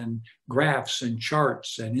cartoons and graphs and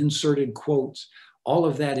charts and inserted quotes. All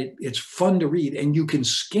of that, it's fun to read, and you can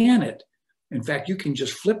scan it. In fact, you can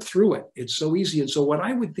just flip through it. It's so easy. And so what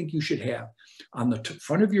I would think you should have on the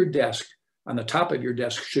front of your desk, on the top of your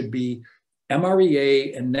desk, should be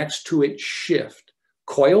MREA, and next to it, Shift.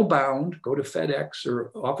 Coil bound, go to FedEx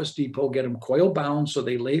or Office Depot, get them coil bound so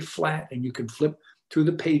they lay flat and you can flip through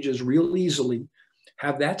the pages real easily.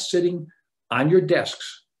 Have that sitting on your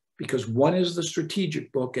desks, because one is the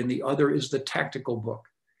strategic book and the other is the tactical book.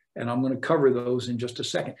 And I'm going to cover those in just a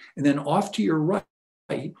second. And then off to your right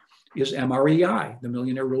is MREI, the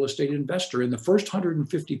Millionaire Real Estate Investor. And the first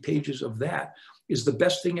 150 pages of that is the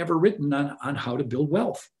best thing ever written on how to build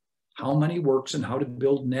wealth, how money works and how to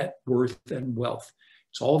build net worth and wealth.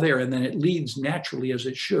 It's all there. And then it leads naturally, as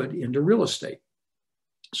it should, into real estate.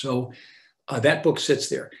 So that book sits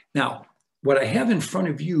there. Now, what I have in front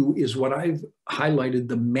of you is what I've highlighted,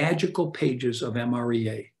 the magical pages of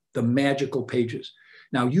MREA, the magical pages.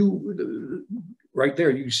 Now, right there,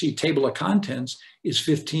 you see table of contents is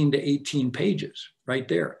 15 to 18 pages right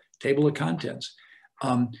there, table of contents.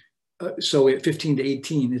 So 15 to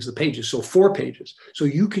 18 is the pages, so 4 pages. So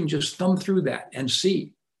you can just thumb through that and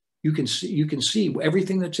see. You can see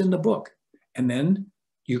everything that's in the book. And then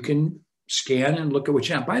you can scan and look at what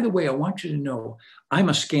you have. By the way, I want you to know, I'm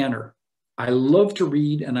a scanner. I love to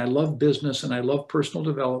read, and I love business, and I love personal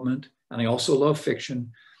development, and I also love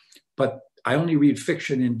fiction, but I only read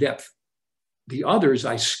fiction in depth. The others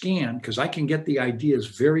I scan because I can get the ideas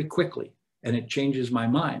very quickly, and it changes my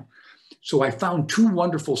mind. So I found 2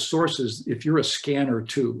 wonderful sources if you're a scanner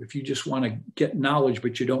too, if you just want to get knowledge,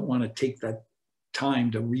 but you don't want to take that time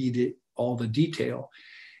to read it, all the detail.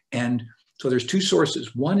 And so there's 2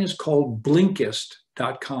 sources. One is called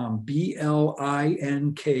Blinkist.com,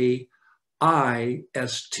 Blinkist.com,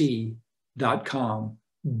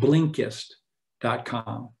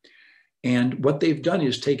 Blinkist.com. And what they've done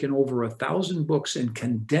is taken over 1,000 books and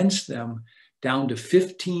condensed them down to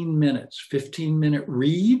 15 minutes, 15-minute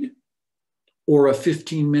read or a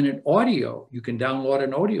 15-minute audio. You can download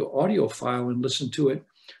an audio file and listen to it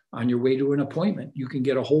on your way to an appointment. You can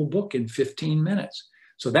get a whole book in 15 minutes.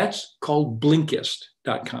 So that's called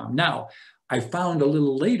Blinkist.com. Now, I found a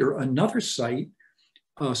little later another site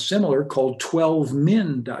similar called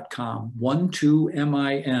 12min.com,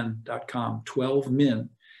 12min.com, 12min.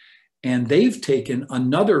 And they've taken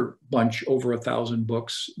another bunch, over 1,000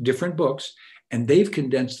 books, different books, and they've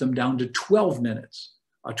condensed them down to 12 minutes,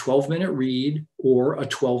 a 12-minute read or a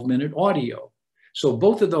 12-minute audio. So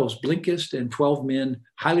both of those, Blinkist and 12min,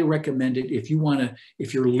 highly recommended if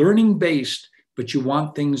you're learning based, but you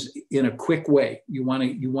want things in a quick way. You want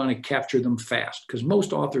to capture them fast, because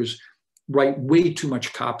most authors write way too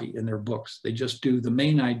much copy in their books. They just do the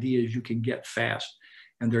main ideas you can get fast,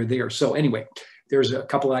 and they're there. So anyway, there's a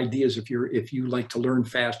couple of ideas if you like to learn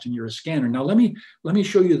fast and you're a scanner. Now let me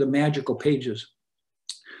show you the magical pages.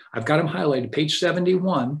 I've got them highlighted. Page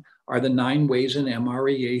 71 are the 9 ways an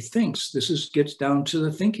MREA thinks. This gets down to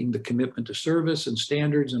the thinking, the commitment to service and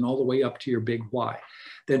standards, and all the way up to your big why.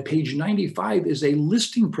 Then page 95 is a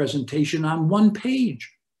listing presentation on 1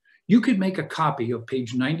 page. You could make a copy of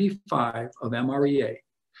page 95 of MREA,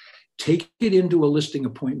 take it into a listing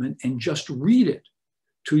appointment, and just read it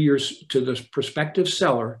to the prospective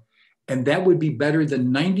seller, and that would be better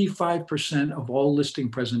than 95% of all listing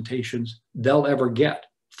presentations they'll ever get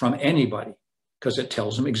from anybody, because it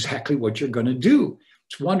tells them exactly what you're going to do.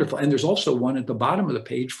 It's wonderful. And there's also one at the bottom of the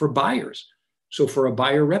page for buyers. So for a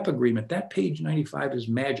buyer rep agreement, that page 95 is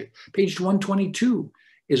magic. Page 122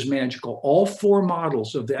 is magical. All 4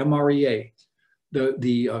 models of the MREA,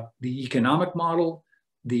 the economic model,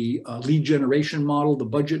 the lead generation model, the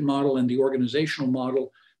budget model, and the organizational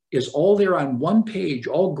model is all there on one page,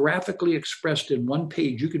 all graphically expressed in one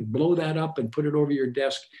page. You could blow that up and put it over your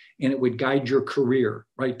desk and it would guide your career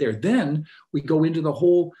right there. Then we go into the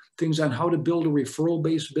whole things on how to build a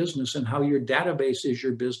referral-based business and how your database is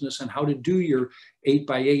your business and how to do your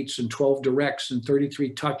 8x8s and 12 directs and 33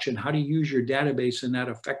 touch and how to use your database in that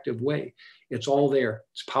effective way. It's all there.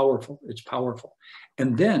 It's powerful. It's powerful.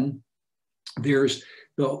 And then there's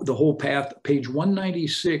the whole path, page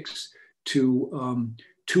 196 to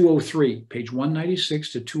 203, page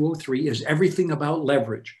 196 to 203 is everything about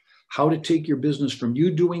leverage, how to take your business from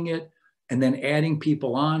you doing it and then adding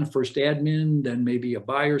people on, first admin, then maybe a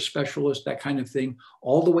buyer specialist, that kind of thing,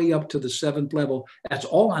 all the way up to the 7th level. That's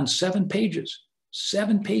all on 7 pages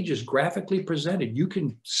graphically presented. You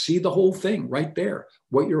can see the whole thing right there,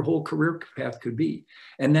 what your whole career path could be.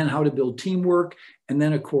 And then how to build teamwork. And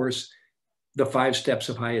then of course, the 5 steps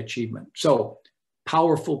of high achievement. So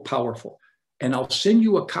powerful, powerful. And I'll send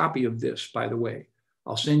you a copy of this, by the way.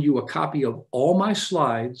 I'll send you a copy of all my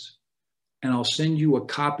slides, and I'll send you a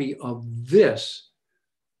copy of this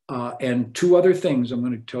and 2 other things I'm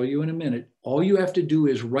going to tell you in a minute. All you have to do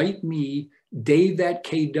is write me,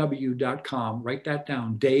 dave@kw.com. Write that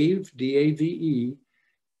down, Dave, D-A-V-E,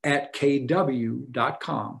 at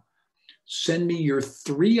kw.com. Send me your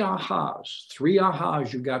 3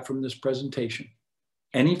 ahas you got from this presentation.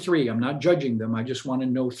 Any 3, I'm not judging them. I just want to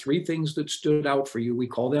know 3 things that stood out for you. We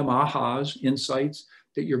call them ahas, insights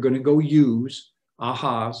that you're going to go use,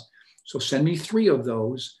 ahas. So send me 3 of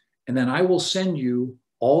those, and then I will send you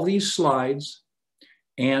all these slides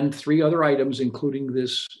and 3 other items, including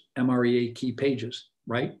this MREA key pages,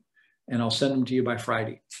 right? And I'll send them to you by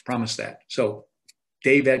Friday, promise that. So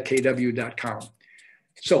dave@kw.com.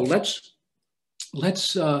 So let's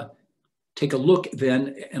take a look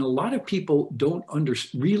then, and a lot of people don't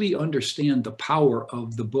really understand the power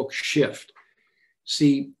of the book Shift.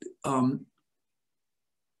 See,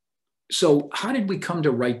 so how did we come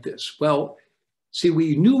to write this? Well, see,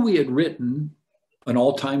 we knew we had written an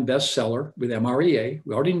all-time bestseller with MREA.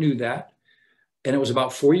 We already knew that. And it was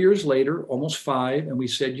about 4 years later, almost 5, and we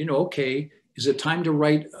said, you know, okay, is it time to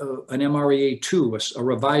write an MREA 2, a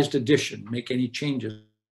revised edition, make any changes?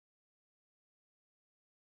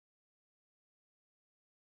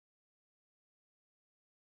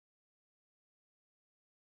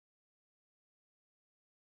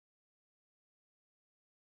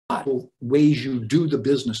 Ways you do the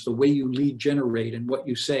business, the way you lead generate and what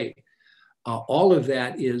you say, all of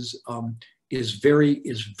that is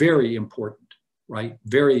very important, right?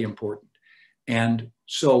 Very important. And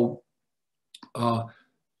so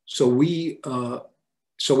we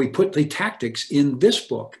put the tactics in this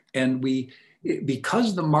book, and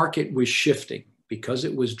because the market was shifting, because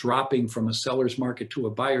it was dropping from a seller's market to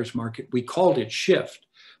a buyer's market, we called it Shift.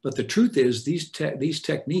 But the truth is these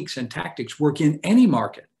techniques and tactics work in any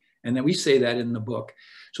market. And then we say that in the book.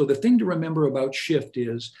 So the thing to remember about Shift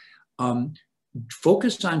is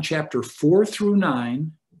focus on chapter 4 through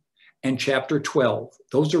 9 and chapter 12.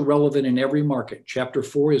 Those are relevant in every market. Chapter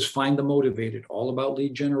 4 is Find the Motivated, all about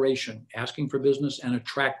lead generation, asking for business and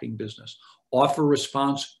attracting business, offer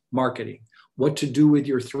response marketing, what to do with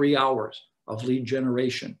your 3 hours of lead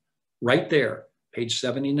generation, right there, page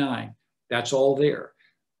 79. That's all there.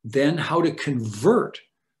 Then how to convert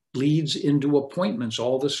leads into appointments,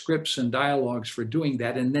 all the scripts and dialogues for doing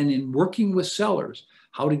that. And then in working with sellers,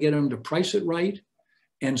 how to get them to price it right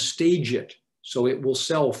and stage it so it will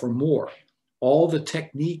sell for more. All the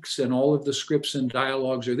techniques and all of the scripts and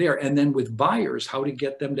dialogues are there. And then with buyers, how to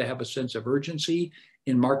get them to have a sense of urgency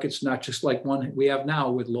in markets, not just like one we have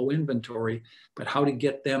now with low inventory, but how to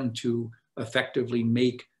get them to effectively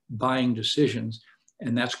make buying decisions.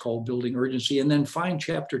 And that's called building urgency. And then find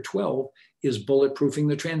chapter 12 is bulletproofing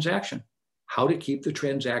the transaction, how to keep the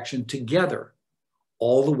transaction together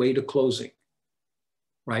all the way to closing,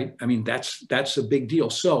 right? I mean, that's a big deal.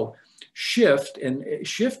 So Shift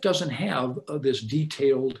doesn't have this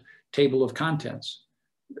detailed table of contents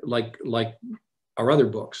like our other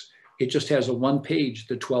books. It just has a 1-page,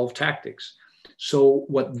 the 12 tactics. So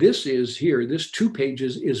what this is here, this 2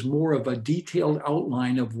 pages is more of a detailed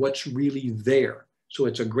outline of what's really there. So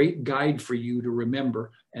it's a great guide for you to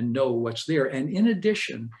remember and know what's there. And in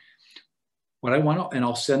addition, what I want to, and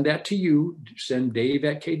I'll send that to you, send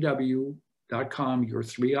dave@kw.com, your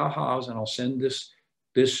 3 ahas, and I'll send this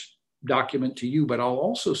document to you, but I'll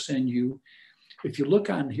also send you, if you look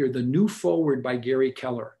on here, the new forward by Gary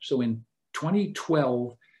Keller. So in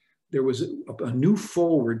 2012, there was a new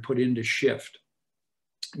forward put into Shift,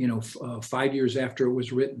 5 years after it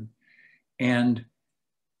was written. And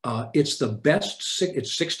It's the best,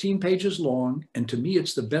 it's 16 pages long. And to me,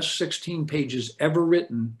 it's the best 16 pages ever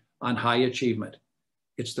written on high achievement.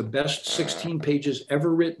 It's the best 16 pages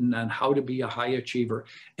ever written on how to be a high achiever.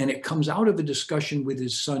 And it comes out of a discussion with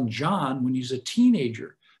his son, John, when he's a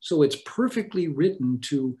teenager. So it's perfectly written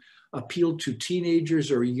to appeal to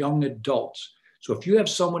teenagers or young adults. So if you have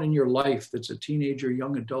someone in your life that's a teenager,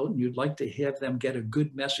 young adult, and you'd like to have them get a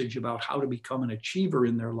good message about how to become an achiever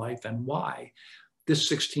in their life and why, this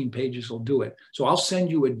 16 pages will do it. So I'll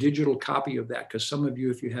send you a digital copy of that, because some of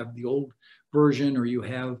you, if you have the old version or you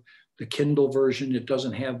have the Kindle version, it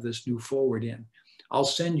doesn't have this new forward in. I'll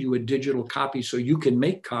send you a digital copy so you can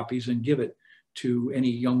make copies and give it to any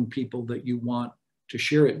young people that you want to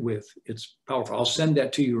share it with. It's powerful. I'll send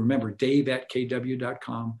that to you. Remember,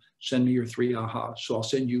 dave@kw.com. Send me your 3 ahas. So I'll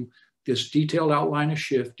send you this detailed outline of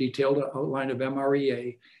shift, detailed outline of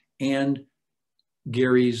MREA, and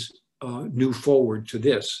Gary's new forward to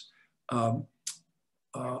this on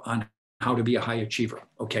how to be a high achiever.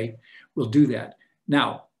 Okay, we'll do that.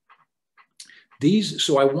 Now,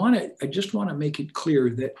 so I just want to make it clear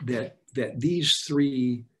that these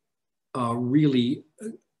 3 really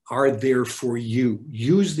are there for you.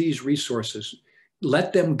 Use these resources.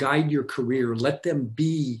 Let them guide your career. Let them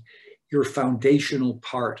be your foundational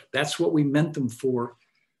part. That's what we meant them for.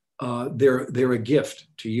 They're a gift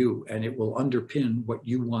to you, and it will underpin what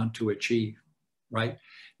you want to achieve, right?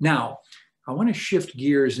 Now, I want to shift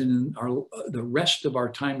gears, and in the rest of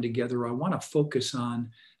our time together, I want to focus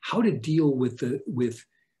on how to deal with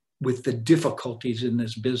the difficulties in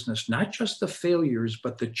this business, not just the failures,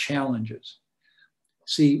 but the challenges.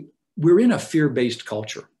 See, we're in a fear-based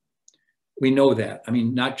culture. We know that. I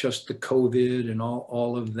mean, not just the COVID and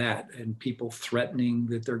all of that, and people threatening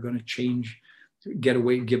that they're going to change, get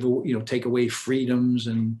away, take away freedoms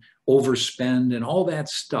and overspend and all that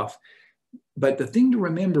stuff. But the thing to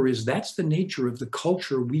remember is that's the nature of the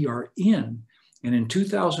culture we are in. And in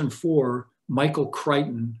 2004, Michael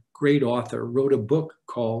Crichton, great author, wrote a book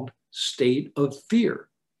called State of Fear.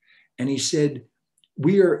 And he said,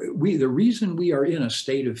 the reason we are in a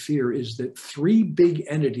state of fear is that 3 big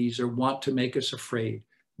entities want to make us afraid: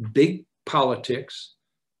 big politics,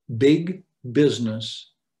 big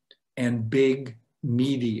business, and big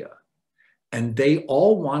media. And they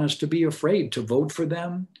all want us to be afraid, to vote for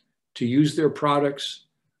them, to use their products,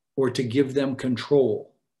 or to give them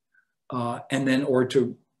control, or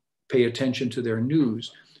to pay attention to their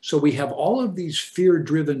news. So we have all of these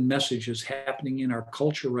fear-driven messages happening in our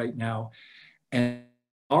culture right now. And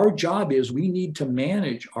our job is we need to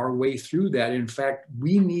manage our way through that. In fact,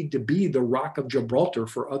 we need to be the rock of Gibraltar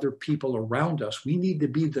for other people around us. We need to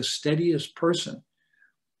be the steadiest person.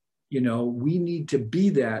 We need to be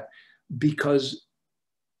that because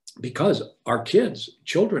our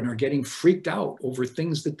children are getting freaked out over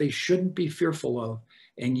things that they shouldn't be fearful of.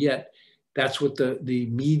 And yet that's what the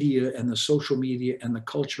media and the social media and the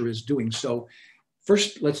culture is doing. So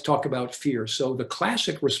first, let's talk about fear. So the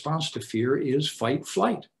classic response to fear is fight,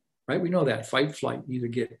 flight, right? We know that, fight, flight. You either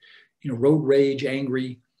get, road rage,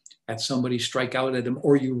 angry at somebody, strike out at them,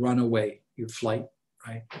 or you run away, you flight,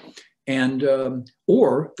 right? And,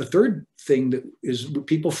 or the third thing that is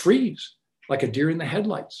people freeze like a deer in the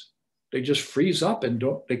headlights. They just freeze up and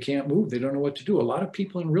they can't move. They don't know what to do. A lot of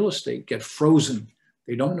people in real estate get frozen.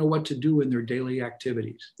 They don't know what to do in their daily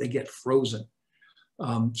activities. They get frozen.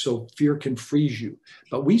 So fear can freeze you.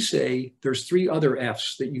 But we say there's 3 other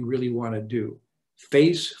F's that you really want to do: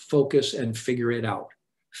 face, focus, and figure it out.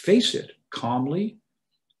 Face it calmly.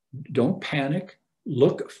 Don't panic.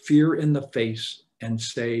 Look fear in the face and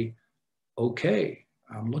say, okay,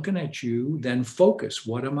 I'm looking at you. Then focus.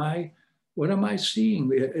 What am I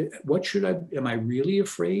seeing? Am I really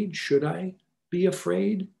afraid? Should I be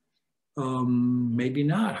afraid? Maybe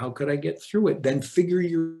not. How could I get through it? Then figure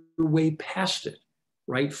your way past it,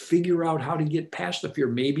 right? Figure out how to get past the fear,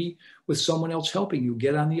 maybe with someone else helping you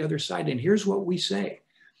get on the other side. And here's what we say.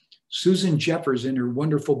 Susan Jeffers, in her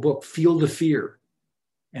wonderful book, Feel the Fear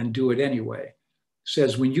and Do It Anyway,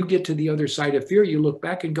 says, when you get to the other side of fear, you look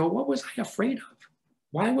back and go, what was I afraid of?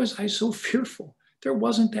 Why was I so fearful? There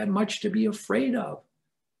wasn't that much to be afraid of.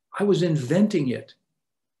 I was inventing it,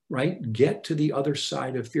 right? Get to the other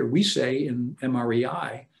side of fear. We say in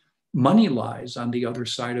MREI, money lies on the other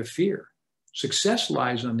side of fear. Success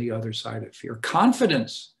lies on the other side of fear.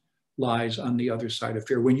 Confidence lies on the other side of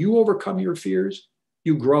fear. When you overcome your fears,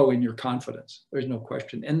 you grow in your confidence. There's no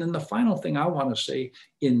question. And then the final thing I want to say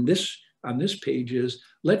on this page is,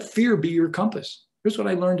 let fear be your compass. Here's what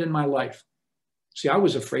I learned in my life. See, I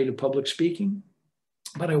was afraid of public speaking,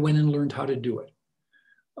 but I went and learned how to do it.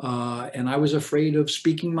 And I was afraid of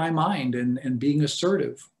speaking my mind and being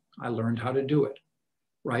assertive. I learned how to do it,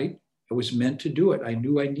 right? I was meant to do it. I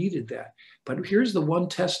knew I needed that. But here's the one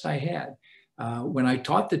test I had. When I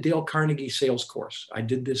taught the Dale Carnegie sales course, I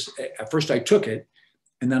did this. At first I took it,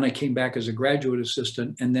 and then I came back as a graduate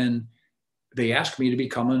assistant, and then they asked me to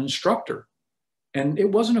become an instructor. And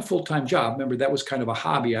it wasn't a full-time job. Remember, that was kind of a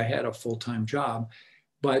hobby. I had a full-time job,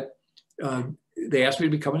 but they asked me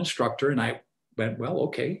to become an instructor, and I went, well,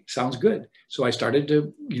 okay, sounds good. So I started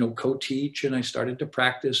to, co-teach, and I started to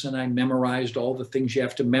practice, and I memorized all the things you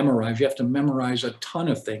have to memorize. You have to memorize a ton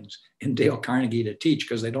of things in Dale Carnegie to teach,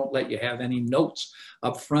 because they don't let you have any notes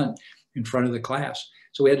up front in front of the class.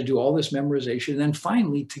 So we had to do all this memorization. And then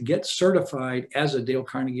finally, to get certified as a Dale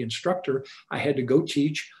Carnegie instructor, I had to go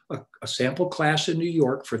teach a sample class in New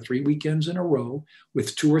York for 3 weekends in a row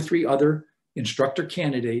with 2 or 3 other instructor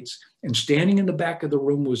candidates. And standing in the back of the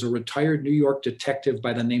room was a retired New York detective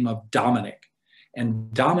by the name of Dominic.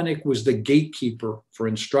 And Dominic was the gatekeeper for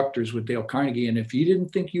instructors with Dale Carnegie. And if you didn't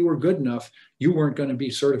think you were good enough, you weren't going to be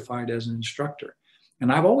certified as an instructor.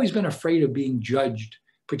 And I've always been afraid of being judged,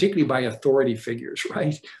 particularly by authority figures,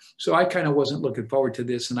 right? So I kind of wasn't looking forward to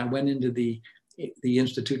this. And I went into the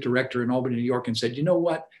institute director in Albany, New York, and said, you know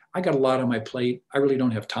what? I got a lot on my plate. I really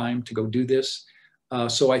don't have time to go do this.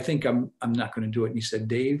 So I think I'm not going to do it. And he said,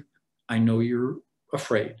 Dave, I know you're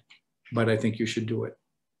afraid, but I think you should do it.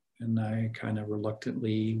 And I kind of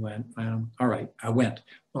reluctantly went, all right, I went.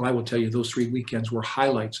 Well, I will tell you, those 3 weekends were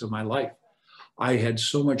highlights of my life. I had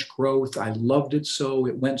so much growth. I loved it so.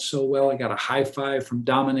 It went so well. I got a high five from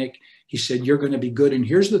Dominic. He said, you're going to be good. And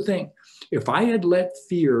here's the thing. If I had let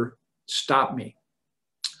fear stop me,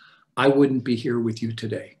 I wouldn't be here with you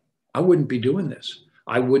today. I wouldn't be doing this.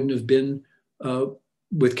 I wouldn't have been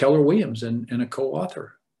with Keller Williams and a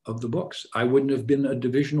co-author of the books. I wouldn't have been a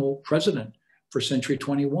divisional president for Century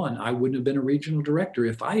 21. I wouldn't have been a regional director.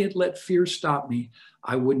 If I had let fear stop me,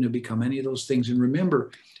 I wouldn't have become any of those things. And remember,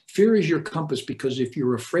 fear is your compass, because if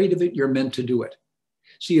you're afraid of it, you're meant to do it.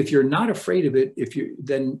 See, if you're not afraid of it,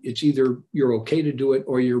 then it's either you're okay to do it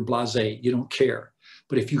or you're blasé, you don't care.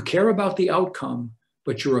 But if you care about the outcome,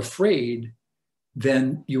 but you're afraid,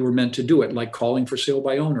 then you were meant to do it, like calling for sale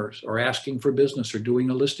by owners or asking for business or doing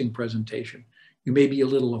a listing presentation. You may be a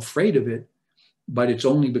little afraid of it, but it's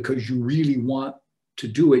only because you really want to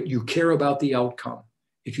do it. You care about the outcome.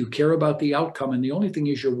 If you care about the outcome, and the only thing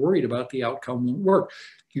is you're worried about the outcome won't work.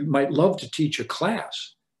 You might love to teach a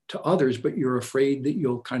class to others, but you're afraid that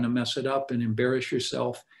you'll kind of mess it up and embarrass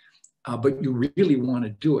yourself, but you really want to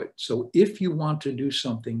do it. So if you want to do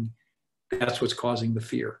something, that's what's causing the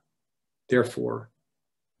fear. Therefore,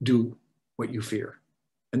 do what you fear,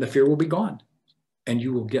 and the fear will be gone, and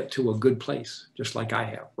you will get to a good place, just like I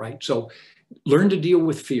have, right? So learn to deal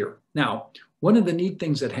with fear. Now, one of the neat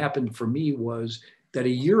things that happened for me was that a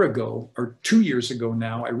year ago, or 2 years ago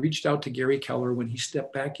now, I reached out to Gary Keller when he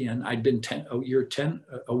stepped back in. I'd been 10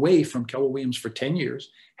 away from Keller Williams for 10 years,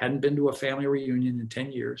 hadn't been to a family reunion in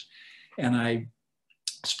 10 years. And I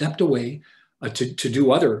stepped away to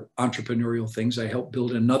do other entrepreneurial things. I helped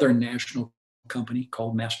build another national company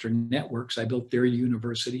called Master Networks. I built their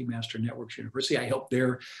university, Master Networks University. I helped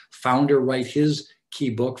their founder write his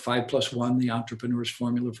key book, 5+1, The Entrepreneur's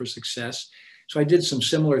Formula for Success. So I did some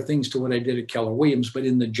similar things to what I did at Keller Williams, but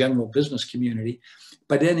in the general business community.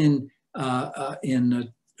 But then in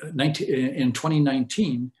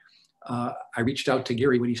 2019, I reached out to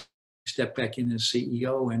Gary when he stepped back in as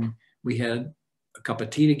CEO, and we had a cup of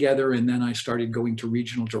tea together. And then I started going to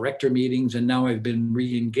regional director meetings, and now I've been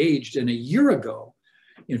re-engaged. And a year ago,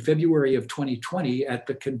 in February of 2020, at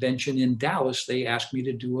the convention in Dallas, they asked me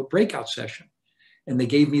to do a breakout session. And they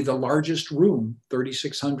gave me the largest room,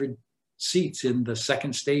 3,600 seats in the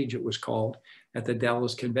second stage, it was called, at the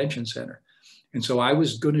Dallas Convention Center. And so I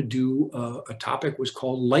was going to do a topic was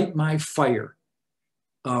called Light My Fire,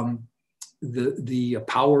 the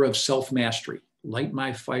power of self-mastery. Light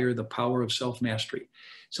My Fire, the power of self-mastery.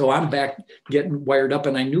 So I'm back getting wired up,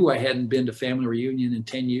 and I knew I hadn't been to family reunion in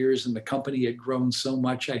 10 years, and the company had grown so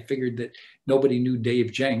much. I figured that nobody knew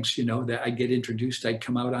Dave Jenks, that I'd get introduced, I'd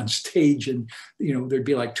come out on stage, and, there'd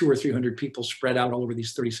be like 200 or 300 people spread out all over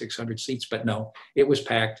these 3,600 seats. But no, it was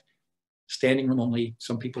packed, standing room only.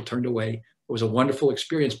 Some people turned away. It was a wonderful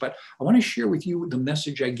experience, but I want to share with you the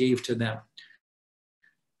message I gave to them.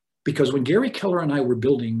 Because when Gary Keller and I were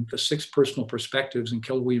building the 6 personal perspectives in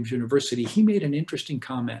Keller Williams University, he made an interesting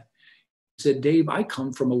comment. He said, Dave, I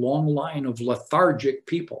come from a long line of lethargic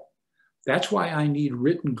people. That's why I need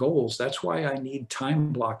written goals. That's why I need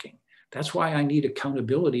time blocking. That's why I need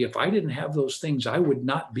accountability. If I didn't have those things, I would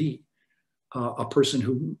not be a person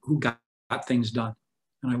who got things done.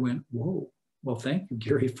 And I went, whoa, well, thank you,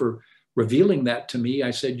 Gary, for revealing that to me,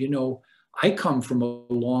 I said, you know, I come from a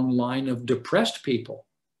long line of depressed people.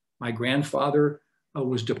 My grandfather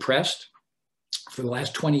was depressed for the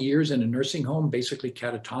last 20 years in a nursing home, basically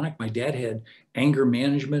catatonic. My dad had anger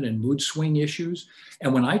management and mood swing issues.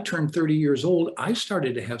 And when I turned 30 years old, I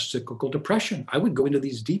started to have cyclical depression. I would go into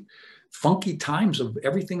these deep, funky times of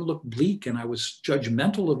everything looked bleak, and I was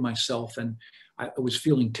judgmental of myself, and I was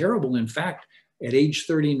feeling terrible. In fact, at age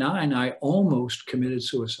 39, I almost committed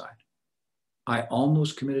suicide. I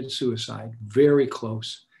almost committed suicide, very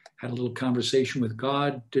close. Had a little conversation with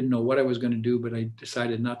God, didn't know what I was going to do, but I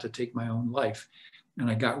decided not to take my own life. And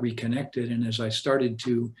I got reconnected. And as I started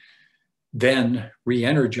to then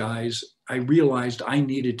re-energize, I realized I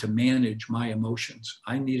needed to manage my emotions.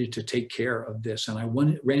 I needed to take care of this. And I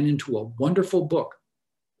ran into a wonderful book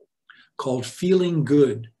called Feeling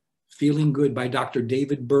Good by Dr.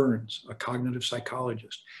 David Burns, a cognitive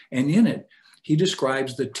psychologist. And in it, he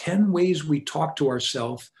describes the 10 ways we talk to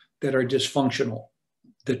ourselves that are dysfunctional,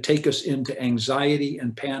 that take us into anxiety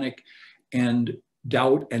and panic and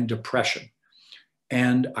doubt and depression.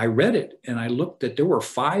 And I read it and I looked at, there were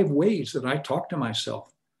 5 ways that I talked to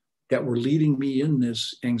myself that were leading me in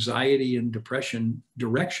this anxiety and depression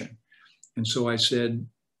direction. And so I said,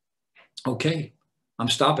 okay, I'm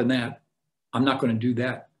stopping that. I'm not going to do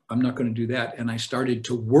that. I'm not going to do that. And I started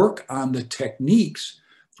to work on the techniques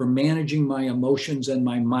for managing my emotions and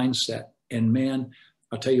my mindset. And man,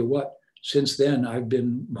 I'll tell you what, since then, I've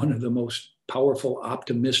been one of the most powerful,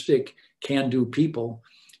 optimistic, can-do people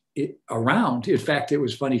around. In fact, it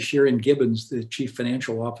was funny, Sharon Gibbons, the chief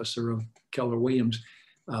financial officer of Keller Williams,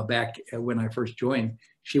 back when I first joined,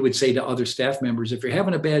 she would say to other staff members, if you're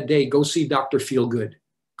having a bad day, go see Dr. Feelgood.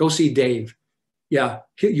 Go see Dave. Yeah,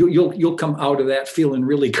 you'll come out of that feeling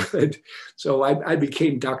really good. So I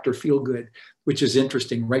became Dr. Feelgood, which is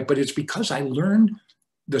interesting, right? But it's because I learned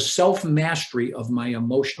the self-mastery of my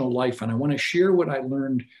emotional life. And I want to share what I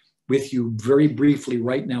learned with you very briefly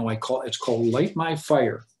right now. It's called Light My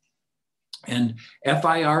Fire. And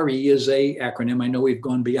FIRE is a acronym. I know we've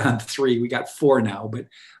gone beyond 3. We got 4 now, but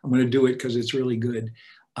I'm going to do it because it's really good.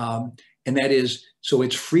 And that is, so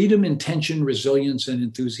it's freedom, intention, resilience, and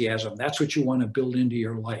enthusiasm. That's what you want to build into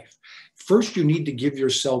your life. First, you need to give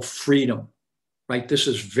yourself freedom, right? This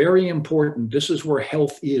is very important. This is where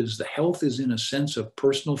health is. The health is in a sense of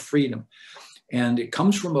personal freedom. And it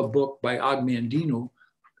comes from a book by Ogmandino,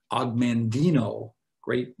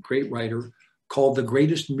 great writer, called The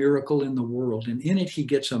Greatest Miracle in the World. And in it, he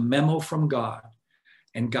gets a memo from God.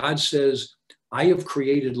 And God says, I have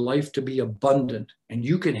created life to be abundant, and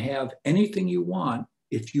you can have anything you want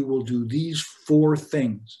if you will do these 4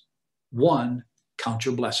 things. 1, count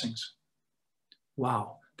your blessings.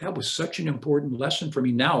 Wow, that was such an important lesson for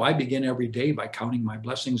me. Now I begin every day by counting my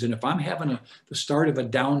blessings. And if I'm having the start of a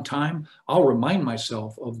downtime, I'll remind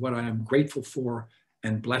myself of what I am grateful for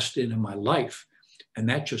and blessed in my life. And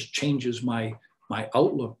that just changes my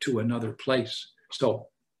outlook to another place. So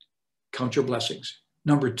count your blessings.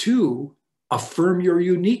 Number 2, affirm your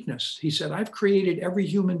uniqueness. He said, I've created every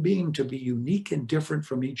human being to be unique and different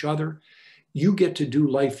from each other. You get to do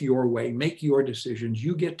life your way, make your decisions.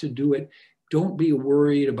 You get to do it. Don't be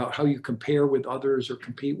worried about how you compare with others or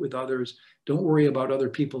compete with others. Don't worry about other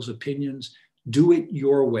people's opinions. Do it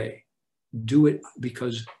your way. Do it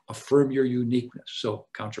because affirm your uniqueness. So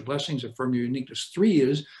count your blessings, affirm your uniqueness. 3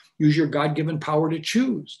 is use your God-given power to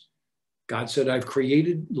choose. God said, I've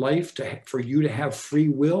created life for you to have free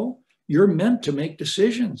will. You're meant to make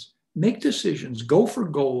decisions. Make decisions. Go for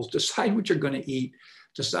goals. Decide what you're going to eat.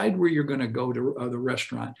 Decide where you're going to go to the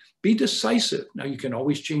restaurant. Be decisive. Now, you can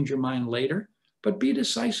always change your mind later, but be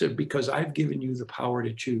decisive because I've given you the power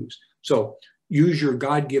to choose. So use your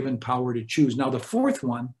God-given power to choose. Now, the 4th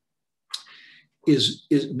one is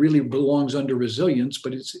really belongs under resilience,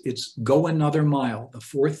 but it's go another mile. The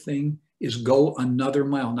 4th thing is go another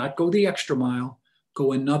mile, not go the extra mile,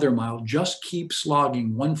 go another mile. Just keep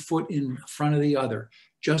slogging, 1 foot in front of the other.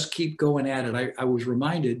 Just keep going at it. I was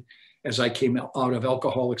reminded as I came out of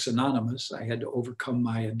Alcoholics Anonymous, I had to overcome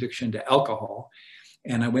my addiction to alcohol.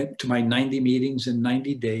 And I went to my 90 meetings in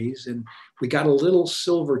 90 days, and we got a little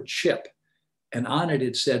silver chip. And on it,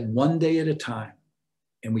 it said, 1 day at a time.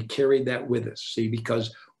 And we carried that with us, see,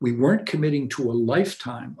 because we weren't committing to a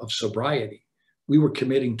lifetime of sobriety. We were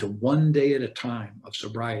committing to 1 day at a time of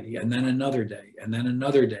sobriety, and then another day, and then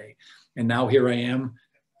another day. And now here I am,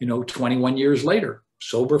 21 years later,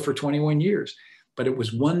 sober for 21 years. But it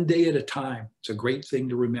was 1 day at a time. It's a great thing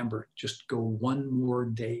to remember. Just go 1 more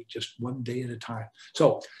day, just 1 day at a time.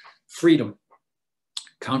 So freedom,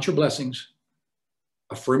 count your blessings,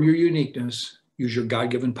 affirm your uniqueness, use your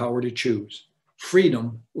God-given power to choose.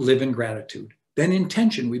 freedom, live in gratitude. Then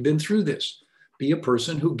intention, we've been through this. Be a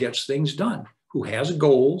person who gets things done, who has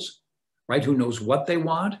goals, right? Who knows what they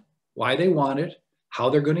want, why they want it, how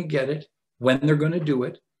they're going to get it, when they're going to do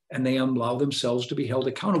it, and they allow themselves to be held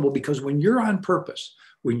accountable. Because when you're on purpose,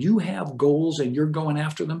 when you have goals and you're going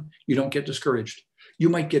after them, you don't get discouraged. You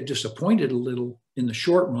might get disappointed a little in the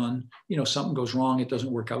short run. You know, something goes wrong, it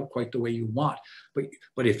doesn't work out quite the way you want.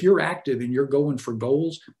 But if you're active and you're going for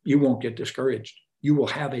goals, you won't get discouraged. You will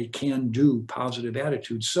have a can-do positive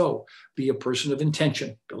attitude. So be a person of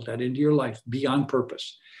intention, build that into your life, be on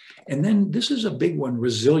purpose. And then this is a big one,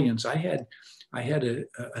 resilience. I had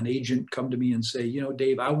an agent come to me and say, you know,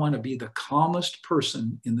 Dave, I want to be the calmest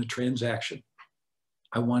person in the transaction.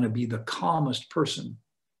 I want to be the calmest person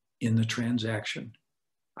in the transaction.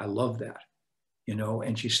 I love that, you know,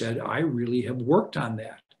 and she said, I really have worked on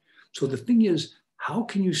that. So the thing is, how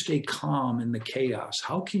can you stay calm in the chaos?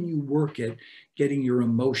 How can you work at getting your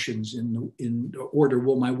emotions in order?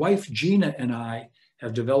 Well, my wife, Gina, and I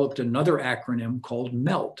have developed another acronym called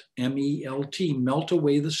MELT, M-E-L-T, melt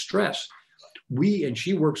away the stress. And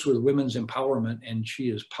she works with women's empowerment, and she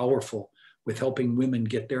is powerful with helping women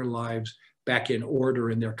get their lives back in order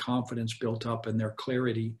and their confidence built up and their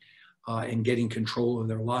clarity and getting control of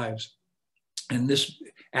their lives. And this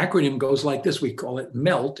acronym goes like this. We call it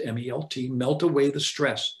MELT, M-E-L-T, melt away the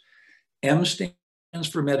stress. M stands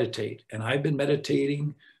for meditate. And I've been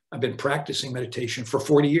practicing meditation for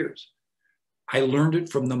 40 years. I learned it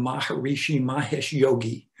from the Maharishi Mahesh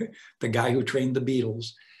Yogi, the guy who trained the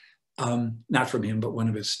Beatles. Not from him, but one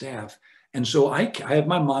of his staff. And so I have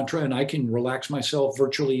my mantra, and I can relax myself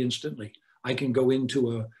virtually instantly. I can go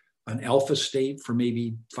into an alpha state for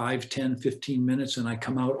maybe 5, 10, 15 minutes, and I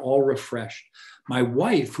come out all refreshed. My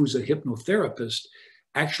wife, who's a hypnotherapist,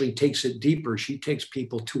 actually takes it deeper. She takes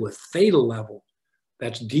people to a theta level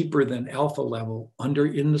that's deeper than alpha level,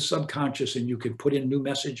 in the subconscious, and you can put in new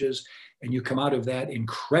messages, and you come out of that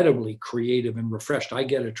incredibly creative and refreshed. I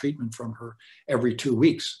get a treatment from her every 2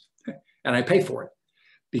 weeks, and I pay for it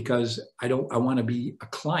because I want to be a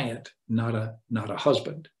client, not a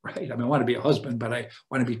husband, right? I mean, I want to be a husband, but I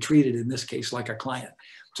want to be treated in this case like a client.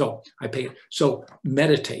 So I pay it. So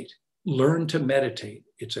meditate, learn to meditate.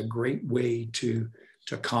 It's a great way to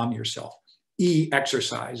calm yourself. E,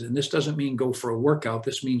 exercise. And this doesn't mean go for a workout.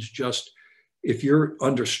 This means just, if you're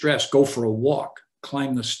under stress, go for a walk,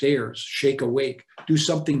 climb the stairs, shake awake, do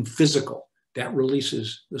something physical that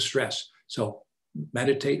releases the stress. So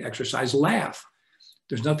meditate, exercise, laugh.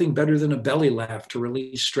 There's nothing better than a belly laugh to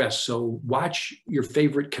release stress. So watch your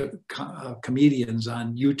favorite comedians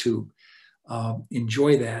on YouTube.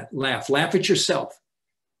 Enjoy that. Laugh at yourself.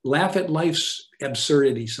 Laugh at life's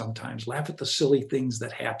absurdity sometimes. Laugh at the silly things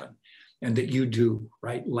that happen and that you do,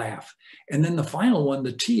 right? Laugh. And then the final one,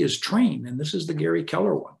 the T, is train. And this is the Gary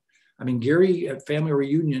Keller one. I mean, Gary at Family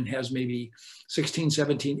Reunion has maybe 16,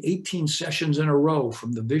 17, 18 sessions in a row,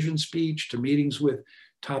 from the vision speech to meetings with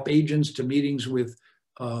top agents, to meetings with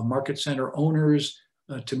market center owners,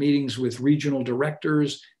 to meetings with regional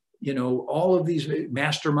directors, you know, all of these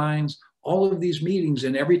masterminds, all of these meetings.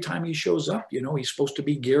 And every time he shows up, you know, he's supposed to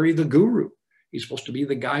be Gary the guru. He's supposed to be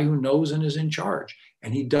the guy who knows and is in charge.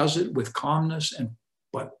 And he does it with calmness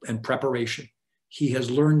and preparation. He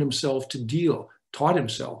has learned himself to taught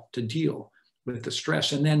himself to deal with the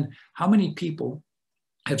stress. And then how many people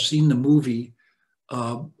have seen the movie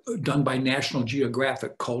done by National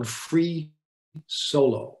Geographic called Free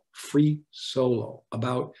Solo,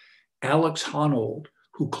 about Alex Honnold,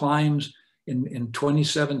 who climbs in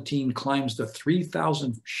 2017, climbs the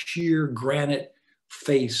 3,000 sheer granite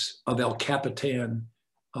face of El Capitan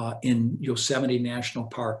in Yosemite National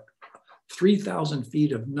Park. 3,000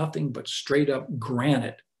 feet of nothing but straight up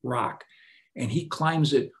granite rock. And he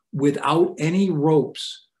climbs it without any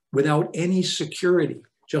ropes, without any security,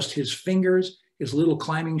 just his fingers, his little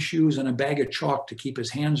climbing shoes, and a bag of chalk to keep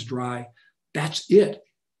his hands dry. That's it.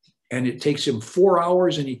 And it takes him 4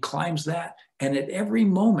 hours, and he climbs that. And at every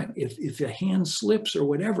moment, if a hand slips or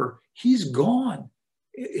whatever, he's gone.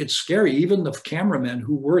 It's scary. Even the cameramen,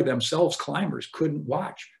 who were themselves climbers, couldn't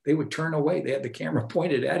watch. They would turn away. They had the camera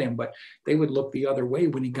pointed at him, but they would look the other way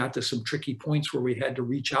when he got to some tricky points where we had to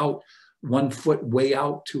reach out 1 foot way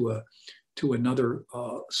out to another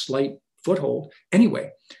slight foothold.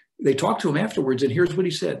 Anyway, they talked to him afterwards, and here's what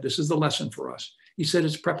he said. This is the lesson for us. He said,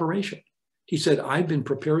 it's preparation. He said, I've been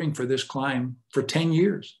preparing for this climb for 10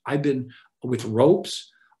 years. I've been with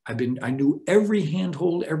ropes. I knew every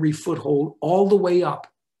handhold, every foothold, all the way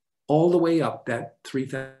up that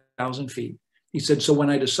 3,000 feet. He said, so when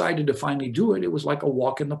I decided to finally do it, it was like a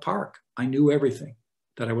walk in the park. I knew everything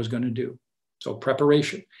that I was going to do. So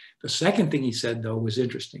preparation. The second thing he said, though, was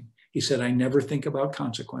interesting. He said, I never think about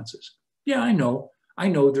consequences. Yeah, I know. I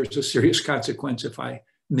know there's a serious consequence if I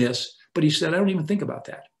miss. But he said, I don't even think about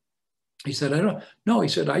that. He said, I don't know. He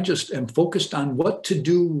said, I just am focused on what to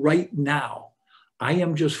do right now. I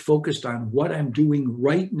am just focused on what I'm doing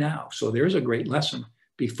right now. So there's a great lesson.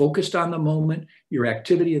 Be focused on the moment, your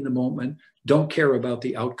activity in the moment. Don't care about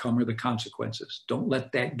the outcome or the consequences. Don't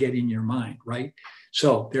let that get in your mind, right?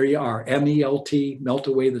 So there you are, MELT, melt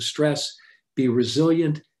away the stress, be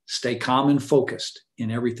resilient, stay calm and focused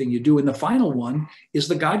in everything you do. And the final one is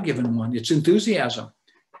the God-given one. It's enthusiasm.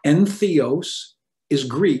 Entheos is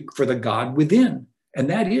Greek for the God within. And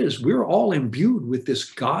that is, we're all imbued with this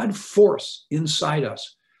God force inside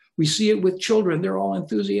us. We see it with children. They're all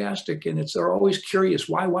enthusiastic and they're always curious,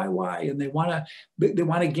 why? And they want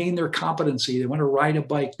to gain their competency. They want to ride a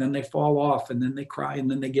bike, then they fall off and then they cry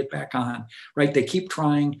and then they get back on, right? They keep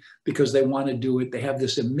trying because they want to do it. They have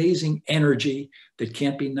this amazing energy that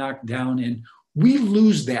can't be knocked down. And we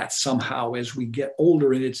lose that somehow as we get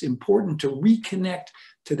older. And it's important to reconnect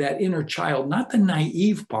to that inner child, not the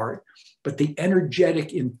naive part, but the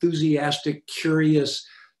energetic, enthusiastic, curious,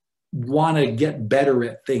 want to get better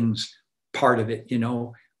at things part of it.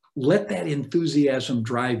 Let that enthusiasm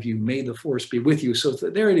drive you. May the force be with you. So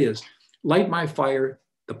there it is. Light my fire,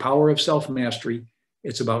 the power of self-mastery.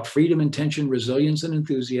 It's about freedom, intention, resilience, and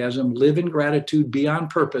enthusiasm. Live in gratitude, be on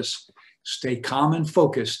purpose, stay calm and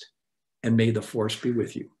focused, and may the force be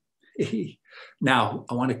with you. Now,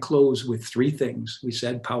 I want to close with three things. We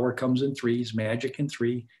said power comes in threes, magic in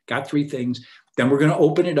three, got three things. Then we're going to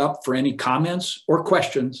open it up for any comments or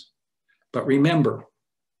questions. But remember,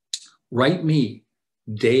 write me,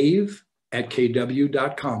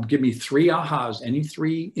 dave@kw.com. Give me three ahas, any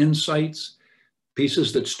three insights,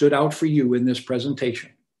 pieces that stood out for you in this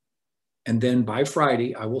presentation. And then by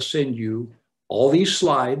Friday, I will send you all these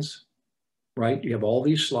slides, right? You have all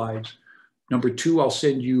these slides. Number two, I'll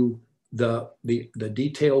send you the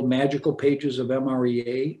detailed magical pages of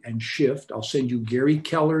MREA and Shift. I'll send you Gary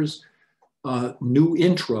Keller's new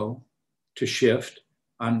intro to Shift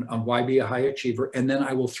on why be a high achiever. And then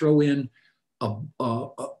I will throw in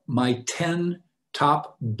my 10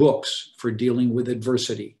 top books for dealing with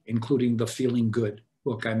adversity, including the Feeling Good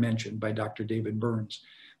book I mentioned by Dr. David Burns.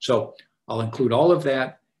 So I'll include all of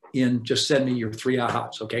that in, just send me your three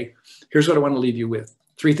ahas, okay? Here's what I want to leave you with.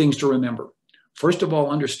 Three things to remember. First of all,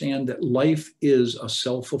 understand that life is a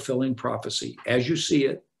self-fulfilling prophecy. As you see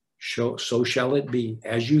it, so shall it be.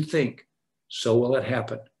 As you think, so will it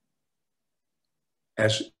happen.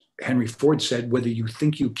 As Henry Ford said, whether you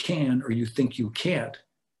think you can or you think you can't,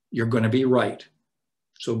 you're going to be right.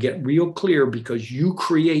 So get real clear, because you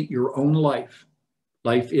create your own life.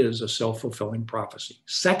 Life is a self-fulfilling prophecy.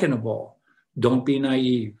 Second of all, don't be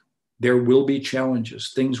naive. There will be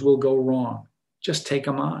challenges. Things will go wrong. Just take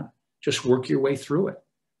them on. Just work your way through it.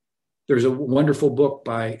 There's a wonderful book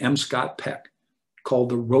by M. Scott Peck called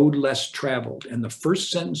The Road Less Traveled. And the first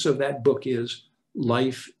sentence of that book is,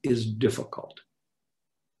 life is difficult.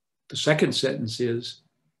 The second sentence is,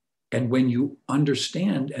 and when you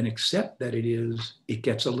understand and accept that it is, it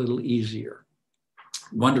gets a little easier.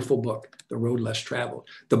 Wonderful book, The Road Less Traveled.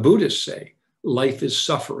 The Buddhists say life is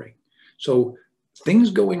suffering. So things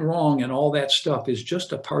going wrong and all that stuff is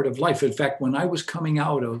just a part of life. In fact, when I was coming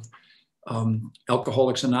out of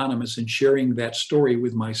Alcoholics Anonymous and sharing that story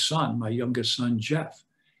with my son, my youngest son, Jeff,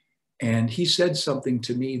 and he said something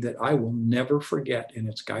to me that I will never forget, and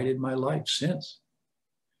it's guided my life since.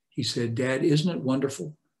 He said, Dad, isn't it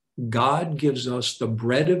wonderful? God gives us the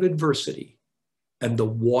bread of adversity and the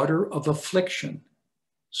water of affliction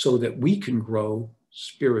so that we can grow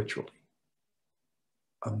spiritually.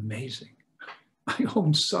 Amazing. My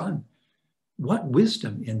own son. What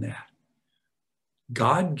wisdom in that.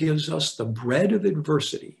 God gives us the bread of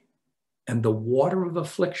adversity and the water of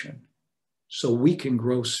affliction so we can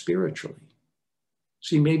grow spiritually.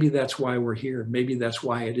 See, maybe that's why we're here. Maybe that's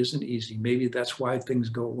why it isn't easy. Maybe that's why things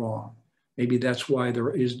go wrong. Maybe that's why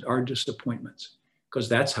there are disappointments, because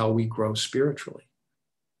that's how we grow spiritually.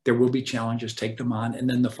 There will be challenges, take them on. And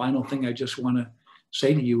then the final thing I just want to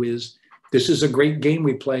say to you is, this is a great game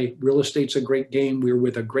we play. Real estate's a great game. We're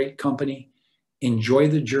with a great company. Enjoy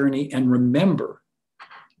the journey. And remember,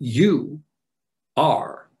 you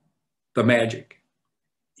are the magic.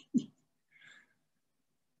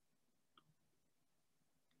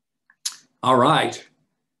 All right,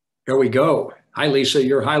 here we go. Hi, Lisa,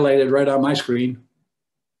 you're highlighted right on my screen.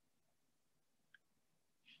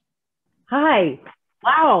 Hi.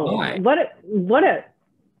 Wow. Hi. What a,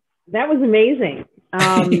 that was amazing.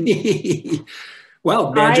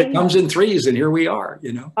 Well, magic comes in threes, and here we are,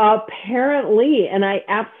 you know. Apparently, and I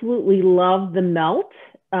absolutely love the melt.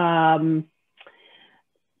 The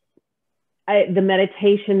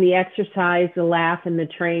meditation, the exercise, the laugh, and the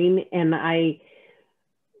train. And I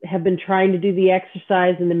have been trying to do the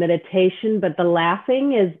exercise and the meditation, but the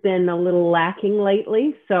laughing has been a little lacking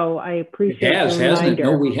lately. So I appreciate it has, the reminder. Hasn't it?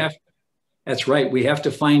 No, we have. That's right. We have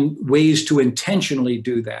to find ways to intentionally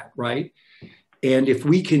do that, right? And if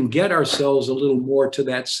we can get ourselves a little more to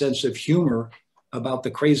that sense of humor about the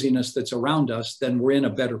craziness that's around us, then we're in a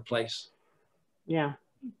better place. Yeah.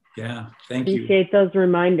 Yeah. Thank you. Appreciate those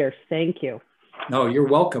reminders. Thank you. No, you're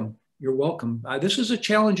welcome. You're welcome. This is a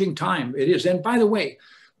challenging time. It is. And by the way,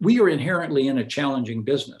 we are inherently in a challenging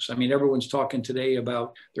business. I mean, everyone's talking today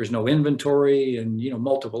about there's no inventory and, you know,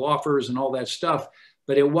 multiple offers and all that stuff.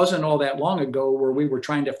 But it wasn't all that long ago where we were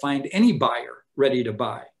trying to find any buyer ready to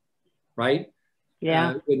buy, right?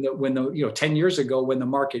 Yeah. When the 10 years ago when the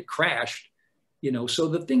market crashed, you know. So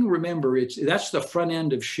the thing, remember, that's the front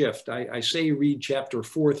end of shift. I say read chapter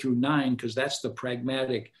 4 through 9 because that's the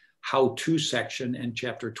pragmatic how-to section, and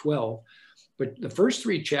chapter 12. But the first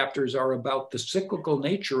 3 chapters are about the cyclical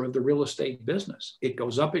nature of the real estate business. It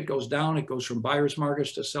goes up, it goes down, it goes from buyers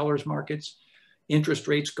markets to sellers markets. Interest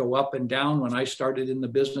rates go up and down. When I started in the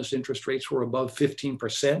business, interest rates were above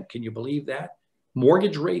 15%. Can you believe that?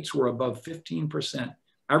 Mortgage rates were above 15%.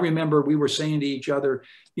 I remember we were saying to each other,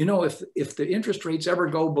 you know, if the interest rates ever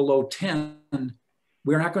go below 10,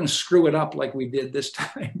 we're not going to screw it up like we did this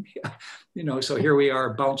time. You know, so here we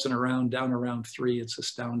are bouncing around, down around 3. It's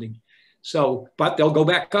astounding. So, but they'll go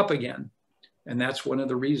back up again. And that's one of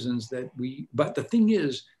the reasons that but the thing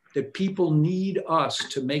is that people need us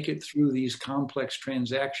to make it through these complex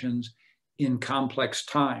transactions in complex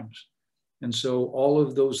times. And so all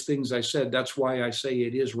of those things I said, that's why I say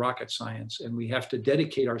it is rocket science, and we have to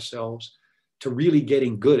dedicate ourselves to really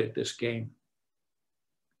getting good at this game.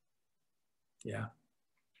 Yeah.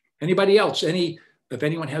 Anybody else? If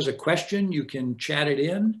anyone has a question, you can chat it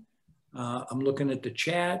in. I'm looking at the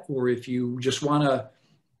chat, or if you just want to,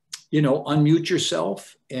 you know, unmute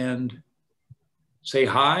yourself and say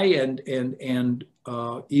hi and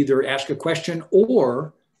either ask a question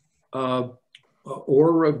or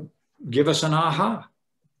give us an aha.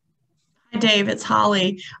 Hi, Dave. It's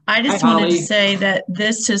Holly. I just wanted to say that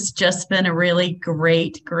this has just been a really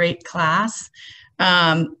great class.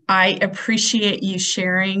 I appreciate you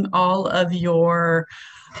sharing all of your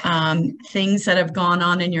things that have gone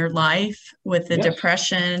on in your life with the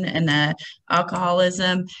depression and the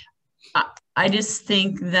alcoholism. I just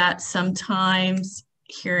think that sometimes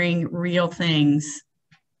hearing real things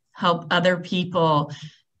help other people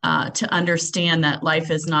to understand that life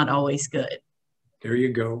is not always good. There you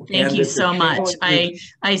go. Thank you so much.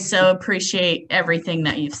 I so appreciate everything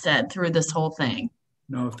that you've said through this whole thing.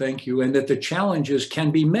 No, thank you. And that the challenges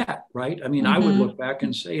can be met, right? I mean, I would look back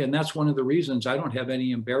and say, and that's one of the reasons I don't have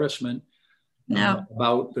any embarrassment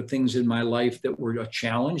about the things in my life that were a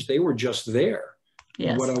challenge. They were just there.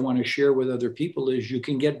 Yes. And what I want to share with other people is you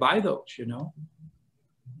can get by those, you know?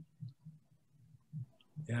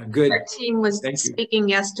 Yeah, good. Our team was speaking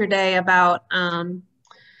yesterday about kind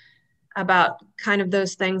of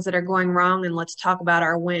those things that are going wrong, and let's talk about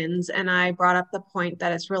our wins. And I brought up the point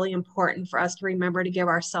that it's really important for us to remember to give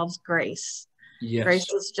ourselves grace. Yes. Grace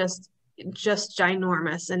is just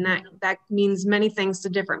ginormous, and that means many things to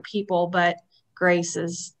different people, but grace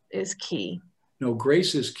is key. No,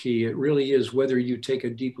 grace is key. It really is, whether you take a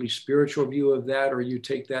deeply spiritual view of that or you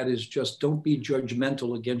take that as just don't be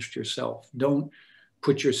judgmental against yourself. Don't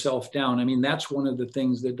put yourself down. I mean, that's one of the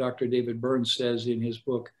things that Dr. David Burns says in his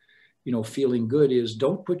book, you know, Feeling Good, is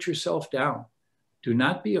don't put yourself down. Do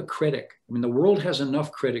not be a critic. I mean, the world has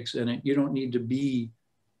enough critics in it. You don't need to be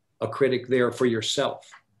a critic there for yourself,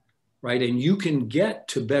 right? And you can get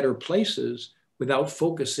to better places without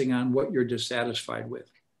focusing on what you're dissatisfied with.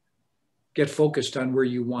 Get focused on where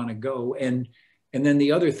you want to go. And then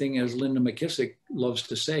the other thing, as Linda McKissick loves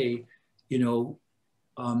to say, you know,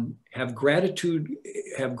 have gratitude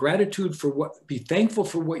for be thankful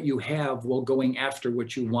for what you have while going after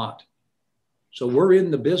what you want. So we're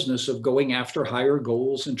in the business of going after higher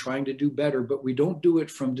goals and trying to do better, but we don't do it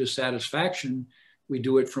from dissatisfaction. We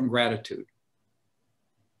do it from gratitude.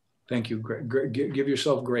 Thank you. Give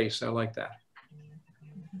yourself grace. I like that.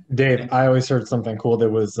 Dave, I always heard something cool that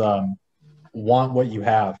was want what you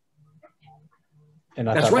have. And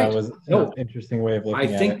I thought that was an interesting way of looking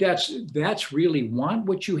at it. I think that's really want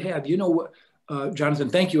what you have. You know, Jonathan,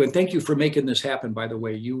 thank you. And thank you for making this happen, by the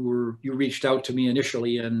way. You reached out to me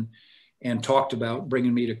initially and talked about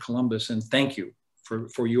bringing me to Columbus. And thank you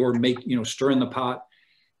for your stirring the pot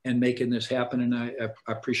and making this happen. And I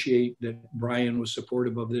appreciate that Brian was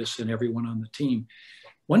supportive of this and everyone on the team.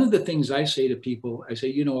 One of the things I say to people, I say,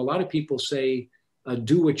 you know, a lot of people say,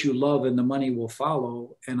 do what you love and the money will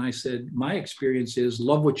follow. And I said, my experience is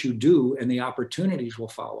love what you do and the opportunities will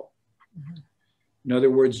follow. Mm-hmm. In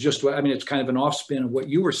other words, just what, I mean, it's kind of an offspin of what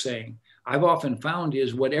you were saying. I've often found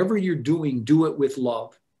is whatever you're doing, do it with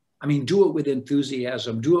love. I mean, do it with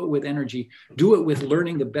enthusiasm, do it with energy, do it with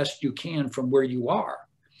learning the best you can from where you are.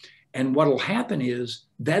 And what'll happen is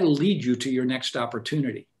that'll lead you to your next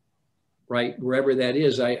opportunity, right? Wherever that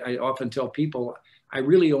is. I often tell people, I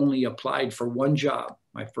really only applied for one job,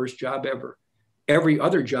 my first job ever. Every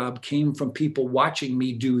other job came from people watching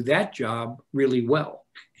me do that job really well.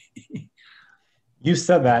 You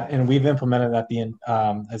said that, and we've implemented that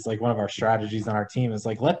as like one of our strategies on our team is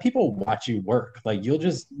like, let people watch you work. Like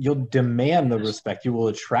you'll demand the respect, you will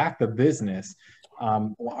attract the business.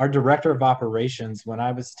 Our director of operations, when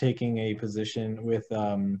I was taking a position with,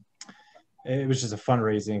 it was just a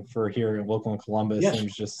fundraising for here local in Columbus, yes. And it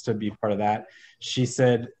was just to be part of that. She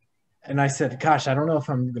said, and I said, gosh, I don't know if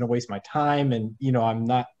I'm going to waste my time. And, you know, I'm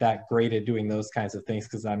not that great at doing those kinds of things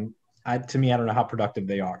because to me, I don't know how productive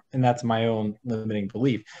they are. And that's my own limiting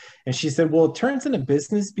belief. And she said, well, it turns into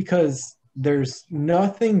business because there's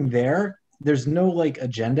nothing there. There's no like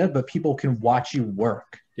agenda, but people can watch you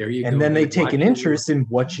work. There you and go. Then they take an interest in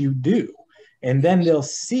what you do. And then they'll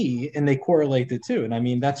see and they correlate the two. And I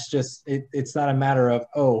mean, that's just, it's not a matter of,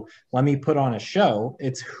 oh, let me put on a show.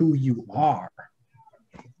 It's who you are.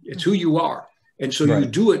 It's who you are. And so right. You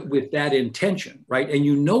do it with that intention, right? And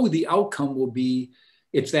you know the outcome will be,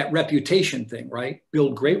 it's that reputation thing, right?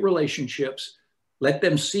 Build great relationships. Let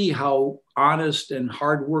them see how honest and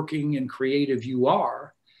hardworking and creative you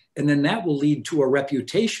are. And then that will lead to a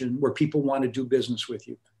reputation where people want to do business with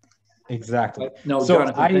you. Exactly. No, so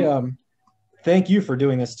Jonathan, thank you for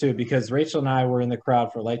doing this too, because Rachel and I were in the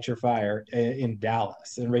crowd for Light Your Fire in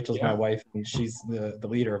Dallas, and Rachel's my wife, and she's the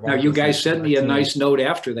leader of our. Now, you guys sent me a nice note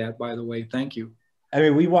after that, by the way. Thank you. I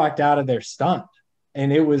mean, we walked out of there stunned,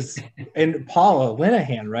 and it was, and Paula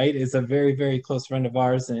Linehan, right, is a very, very close friend of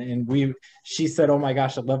ours, and she said, "Oh my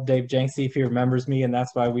gosh, I love Dave Jenks, see if he remembers me," and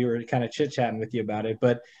that's why we were kind of chit chatting with you about it,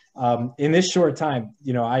 but. In this short time,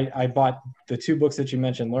 you know, I bought the two books that you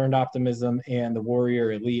mentioned, Learned Optimism and The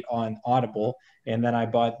Warrior Elite on Audible. And then I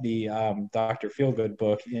bought the Dr. Feelgood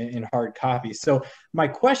book in hard copy. So my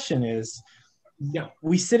question is,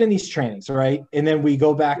 we sit in these trainings, right? And then we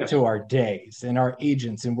go back to our days and our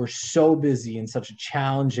agents, and we're so busy in such a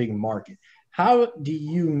challenging market. How do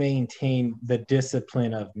you maintain the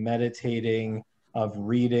discipline of meditating, of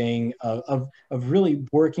reading, of really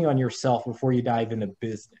working on yourself before you dive into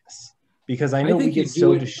business? Because I know we get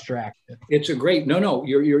so distracted. It's a great,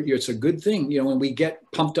 it's a good thing. You know, when we get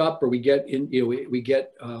pumped up or we get we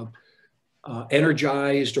get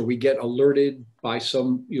energized or we get alerted by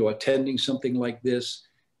some, attending something like this.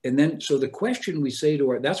 And then, so the question we say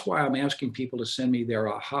to that's why I'm asking people to send me their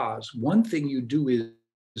ahas. One thing you do is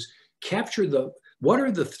capture what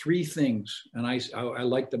are the three things, and I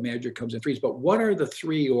like the magic comes in threes, but what are the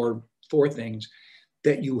 3 or 4 things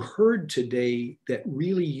that you heard today that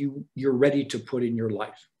really you're ready to put in your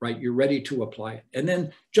life, right? You're ready to apply it. And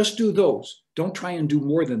then just do those. Don't try and do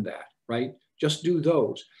more than that, right? Just do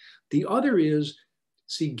those. The other is,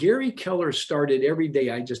 see, Gary Keller started every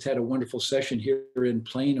day. I just had a wonderful session here in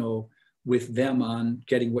Plano with them on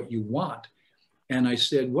getting what you want. And I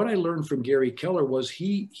said, what I learned from Gary Keller was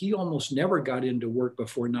he almost never got into work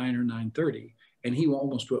before 9 or 9:30. And he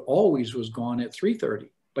almost always was gone at 3:30.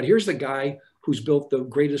 But here's the guy who's built the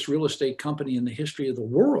greatest real estate company in the history of the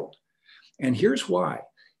world. And here's why.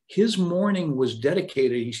 His morning was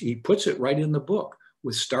dedicated, he puts it right in the book,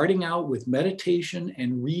 with starting out with meditation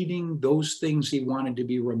and reading those things he wanted to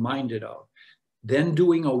be reminded of, then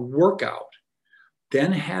doing a workout,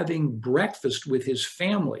 then having breakfast with his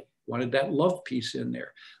family, wanted that love piece in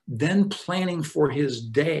there, then planning for his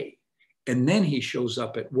day, and then he shows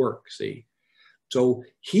up at work, see? So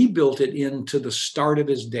he built it into the start of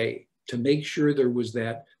his day to make sure there was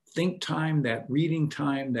that think time, that reading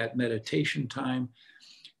time, that meditation time.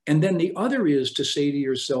 And then the other is to say to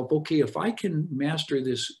yourself, okay, if I can master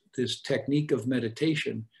this technique of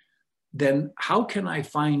meditation, then how can I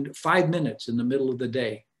find 5 minutes in the middle of the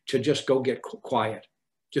day to just go get quiet?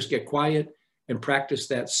 Just get quiet and practice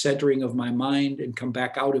that centering of my mind and come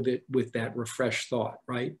back out of it with that refreshed thought,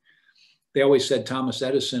 right? They always said Thomas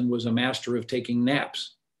Edison was a master of taking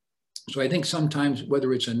naps. So I think sometimes,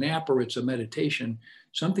 whether it's a nap or it's a meditation,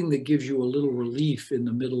 something that gives you a little relief in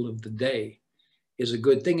the middle of the day is a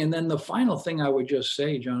good thing. And then the final thing I would just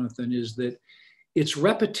say, Jonathan, is that it's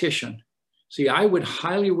repetition. See, I would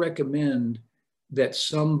highly recommend that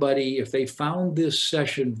somebody, if they found this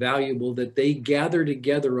session valuable, that they gather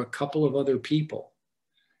together a couple of other people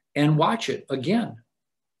and watch it again.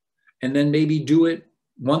 And then maybe do it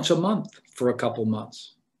once a month for a couple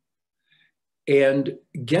months and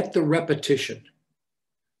get the repetition.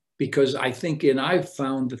 Because I think, and I've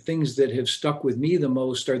found the things that have stuck with me the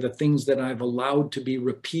most are the things that I've allowed to be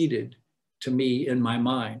repeated to me in my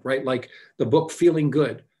mind, right? Like the book Feeling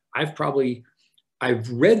Good. I've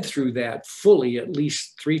read through that fully at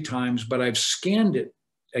least 3 times, but I've scanned it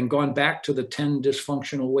and gone back to the 10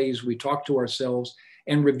 dysfunctional ways we talk to ourselves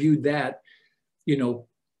and reviewed that,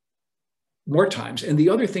 more times. And the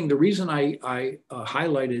other thing, the reason I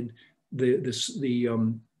highlighted the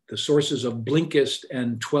sources of Blinkist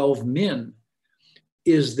and 12 Min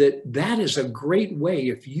is that is a great way.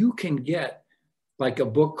 If you can get like a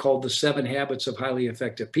book called The 7 Habits of Highly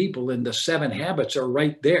Effective People, and the 7 habits are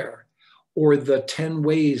right there, or the 10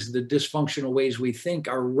 ways, the dysfunctional ways we think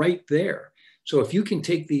are right there. So if you can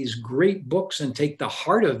take these great books and take the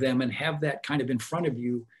heart of them and have that kind of in front of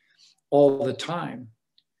you all the time,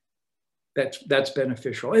 that's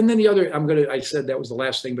beneficial. And then the other, I said that was the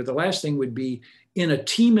last thing, but the last thing would be in a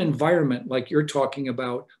team environment like you're talking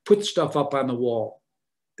about, put stuff up on the wall.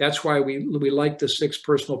 That's why we like the 6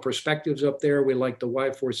 personal perspectives up there. We like the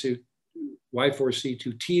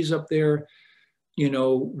Y4C2Ts up there.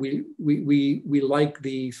 We like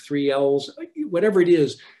the 3 Ls, whatever it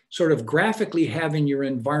is, sort of graphically have in your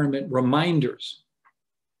environment reminders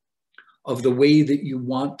of the way that you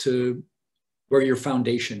want to, where your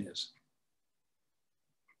foundation is.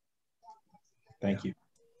 Thank you.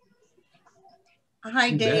 Hi,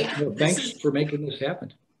 Dave. Well, thanks for making this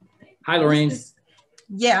happen. Hi, Lorraine.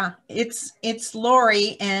 It's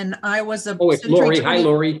Lori, and I was a it's Lori. Hi,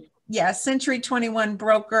 Lori. Yeah, Century 21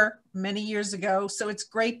 broker many years ago. So it's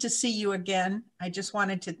great to see you again. I just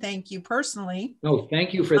wanted to thank you personally. No,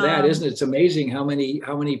 thank you for that. Isn't it? It's amazing how many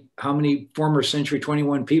former Century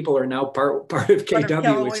 21 people are now part of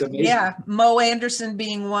KW. It's amazing. Yeah, Mo Anderson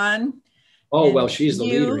being one. Oh, well, she's the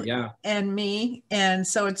leader, yeah. And me. And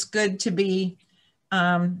so it's good to be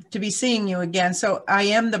seeing you again. So I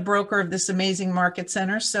am the broker of this amazing market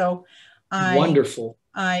center. So wonderful.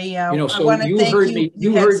 I want to thank you.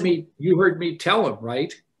 You heard me tell him,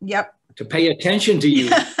 right? Yep. To pay attention to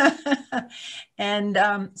you. And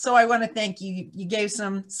so I want to thank you. You gave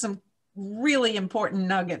some really important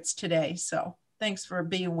nuggets today. So thanks for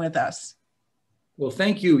being with us. Well,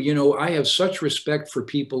 thank you. I have such respect for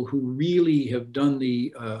people who really have done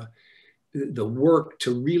the work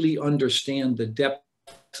to really understand the depth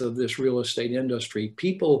of this real estate industry.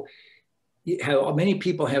 Many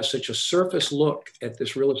people have such a surface look at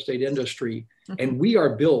this real estate industry, and we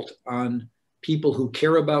are built on people who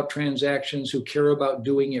care about transactions, who care about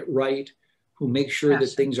doing it right, who make sure that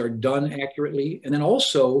things are done accurately, and then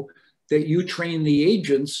also that you train the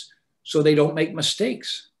agents so they don't make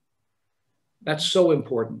mistakes. That's so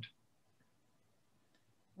important.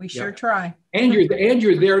 We sure try. And you're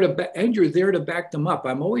there to back them up.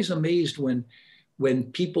 I'm always amazed when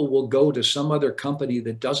people will go to some other company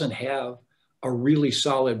that doesn't have a really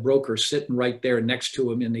solid broker sitting right there next to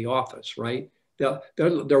them in the office, right?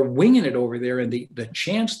 They're winging it over there, and the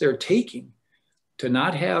chance they're taking to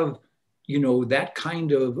not have, that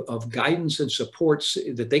kind of guidance and supports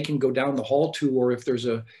that they can go down the hall to, or if there's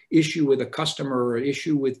a issue with a customer or an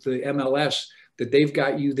issue with the MLS, that they've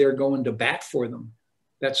got you there going to bat for them.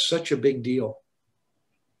 That's such a big deal.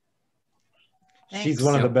 Thanks. She's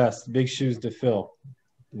one of the best. Big shoes to fill,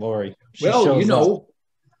 Lori.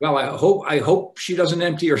 Well, I hope she doesn't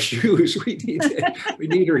empty her shoes. We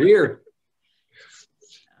need her here.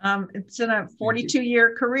 It's in a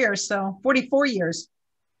 42-year career, so 44 years.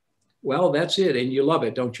 Well, that's it. And you love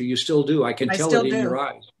it, don't you? You still do. I can tell it in your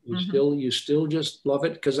eyes. You still just love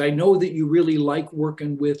it, because I know that you really like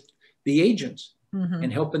working with the agents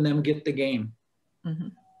and helping them get the game.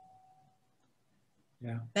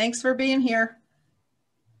 Yeah. Thanks for being here.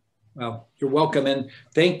 Well, you're welcome. And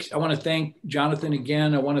I want to thank Jonathan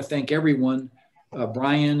again. I want to thank everyone,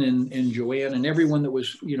 Brian and Joanne and everyone that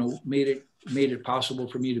was, made it possible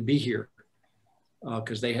for me to be here,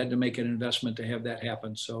 because they had to make an investment to have that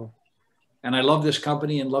happen. So, and I love this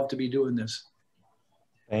company and love to be doing this.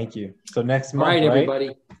 Thank you. So next month, all right,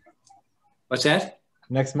 everybody. What's that?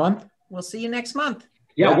 Next month? We'll see you next month.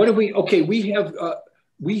 Yeah. What do we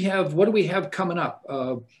have, what do we have coming up?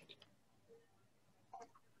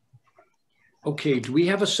 Okay. Do we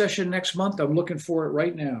have a session next month? I'm looking for it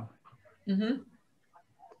right now.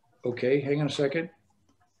 Okay. Hang on a second.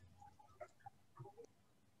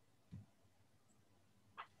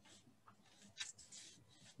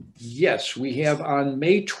 Yes, we have on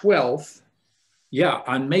May 12th. Yeah,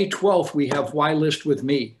 on May 12th, we have Why List with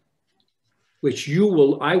Me, which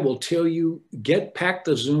I will tell you, pack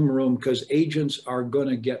the Zoom room, because agents are going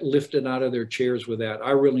to get lifted out of their chairs with that.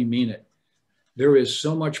 I really mean it. There is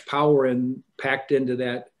so much power packed into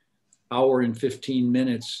that hour and 15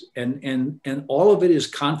 minutes. And all of it is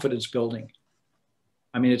confidence building.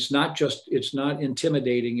 I mean, it's not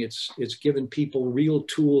intimidating. It's giving people real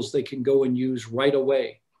tools they can go and use right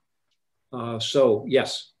away. So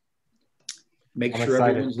yes, make sure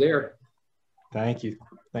everyone's there. Thank you.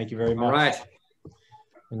 Thank you very much. All right.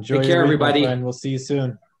 Enjoy Take care, your week, everybody. my friend. We'll see you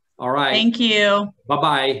soon. All right. Thank you.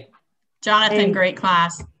 Bye-bye. Jonathan, great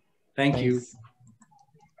class. Thank you.